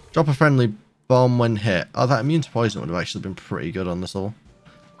 Drop a friendly bomb when hit. Oh, that immune to poison would have actually been pretty good on this level.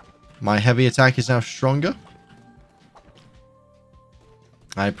 My heavy attack is now stronger.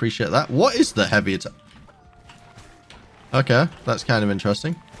 I appreciate that. What is the heavy attack? Okay, that's kind of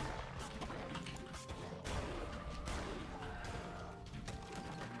interesting.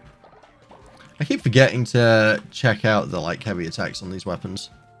 I keep forgetting to check out the like heavy attacks on these weapons.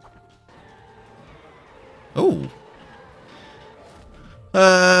 Oh.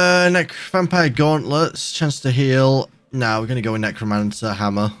 Vampire gauntlets, chance to heal. Now we're gonna go with Necromancer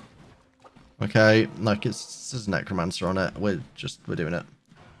hammer. Okay, like it says Necromancer on it. We're doing it.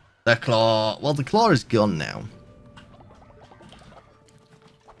 The claw. Well, the claw is gone now.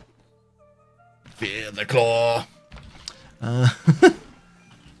 Fear the claw.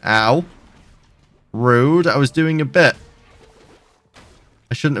 Ow. Rude. I was doing a bit.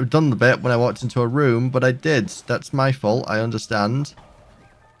 I shouldn't have done the bit when I walked into a room, but I did. That's my fault. I understand.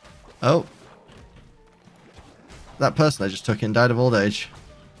 Oh. That person I just took in died of old age.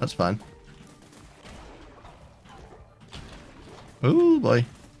 That's fine. Oh boy.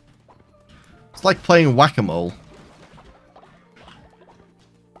 It's like playing whack-a-mole.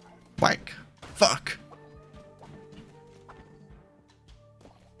 Whack. Fuck.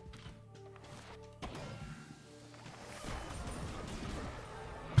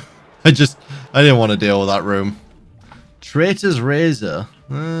 I didn't want to deal with that room. Traitor's Razor.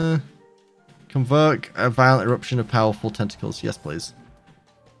 Convoke a violent eruption of powerful tentacles. Yes, please.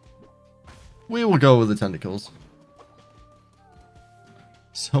 We will go with the tentacles.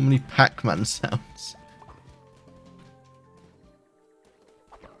 So many Pac-Man sounds.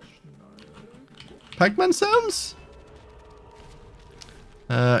 Pac-Man sounds?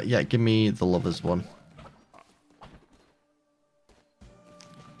 Yeah, give me the lovers one.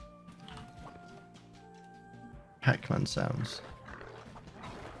 Pac-Man sounds.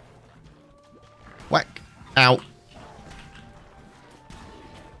 Whack. Ow.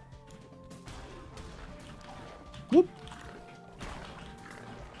 Whoop.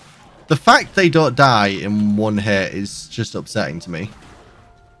 The fact they don't die in one hit is just upsetting to me.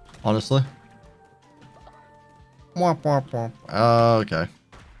 Honestly. Oh, okay.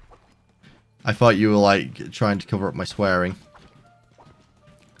 I thought you were like trying to cover up my swearing.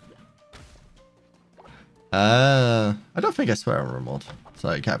 I don't think I swear on remote, so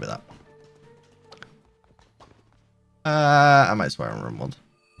it can't be that. I might swear on remote.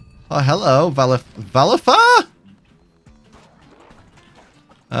 Oh, hello, Valifar?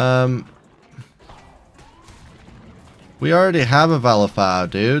 We already have a Valifar,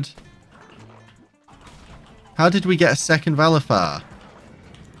 dude. How did we get a second Valifar?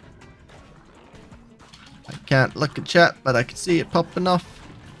 I can't look at chat, but I can see it popping off.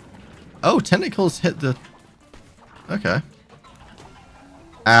 Oh, tentacles hit the... Okay.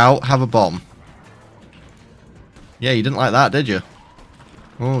 Ow, have a bomb. Yeah, you didn't like that, did you?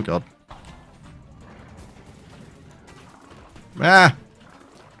 Oh, God. Ah!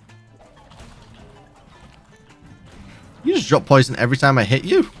 You just drop poison every time I hit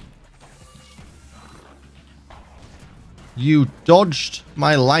you? You dodged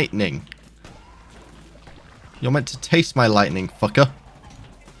my lightning. You're meant to taste my lightning, fucker.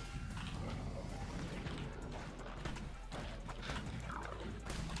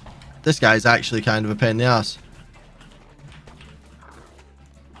 This guy's actually kind of a pain in the ass.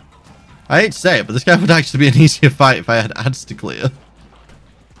 I hate to say it, but this guy would actually be an easier fight if I had ads to clear.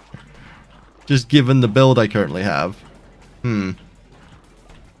 Just given the build I currently have. Hmm.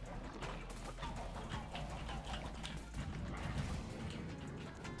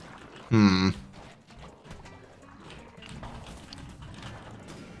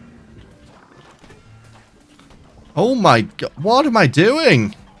 Oh my god, what am I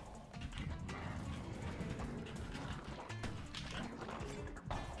doing?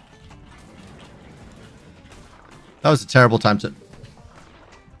 That was a terrible time to...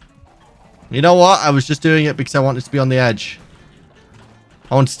 You know what? I was just doing it because I wanted to be on the edge.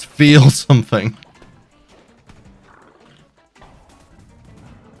 I wanted to feel something.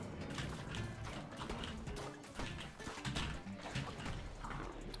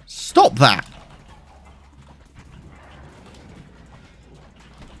 Stop that!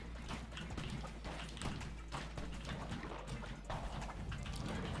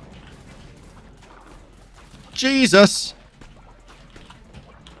 Jesus!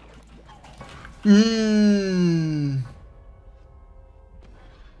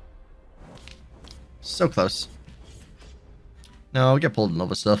 So close. No, we get pulled in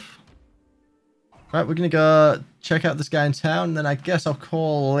other stuff. Right, we're gonna go check out this guy in town, and then I guess I'll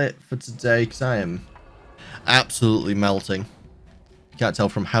call it for today, because I am absolutely melting. You can't tell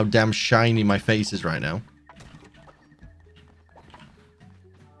from how damn shiny my face is right now.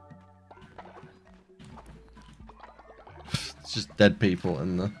 It's just dead people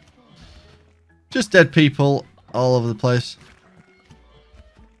in the... Just dead people all over the place.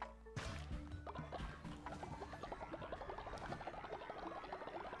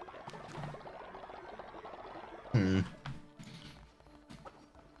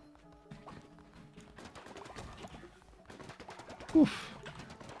 Oof.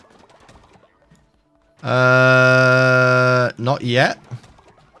 Not yet.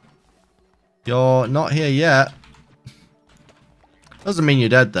 You're not here yet. Doesn't mean you're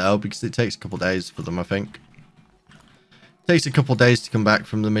dead though, because it takes a couple days for them, I think. It takes a couple days to come back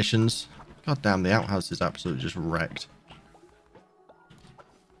from the missions. God damn, the outhouse is absolutely just wrecked.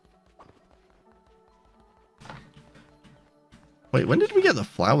 Wait, when did we get the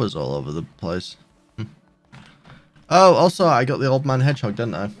flowers all over the place? Oh, also, I got the old man hedgehog,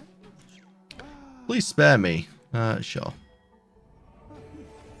 didn't I? Please spare me. Sure.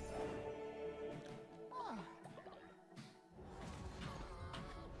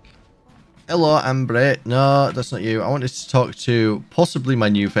 Hello, Ambre. No, that's not you. I wanted to talk to possibly my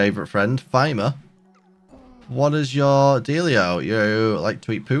new favourite friend, Fimer. What is your dealio? You like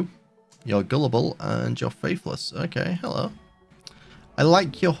to eat poo? You're gullible and you're faithless. Okay, hello. I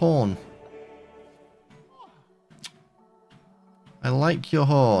like your horn. I like your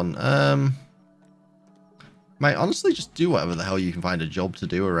horn. Might honestly just do whatever the hell you can find a job to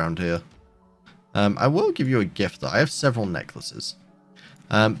do around here. I will give you a gift though. I have several necklaces.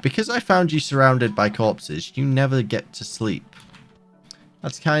 Because I found you surrounded by corpses, you never get to sleep.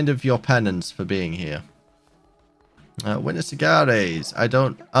 That's kind of your penance for being here. Winter cigares. I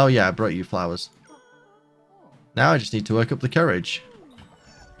don't... Oh yeah, I brought you flowers. Now I just need to work up the courage.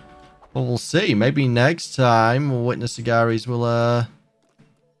 Well, we'll see. Maybe next time Witness Cigaris will,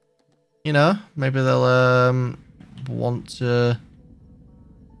 you know, maybe they'll, want to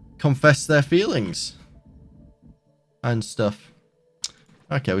confess their feelings and stuff.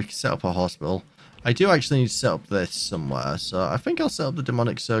 Okay, we can set up a hospital. I do actually need to set up this somewhere, so I think I'll set up the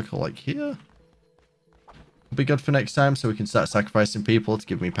demonic circle, like, here. It'll be good for next time, so we can start sacrificing people to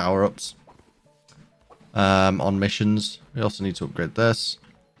give me power-ups. On missions. We also need to upgrade this.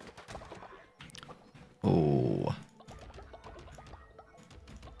 Oh.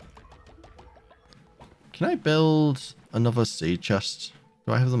 Can I build another seed chest?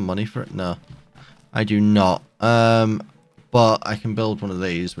 Do I have the money for it? No. I do not. But I can build one of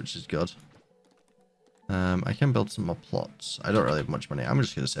these, which is good. I can build some more plots. I don't really have much money. I'm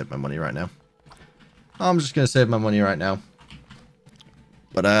just going to save my money right now.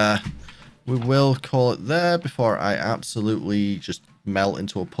 But, we will call it there before I absolutely just melt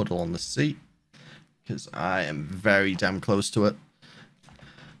into a puddle on the seat. Because I am very damn close to it.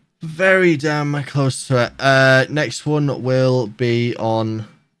 Very damn close to it. Next one will be on...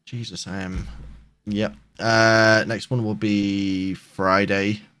 Jesus, I am... Yep. Next one will be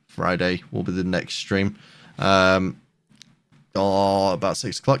Friday. Friday will be the next stream. Or about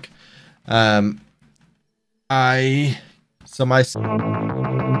 6 o'clock. So my...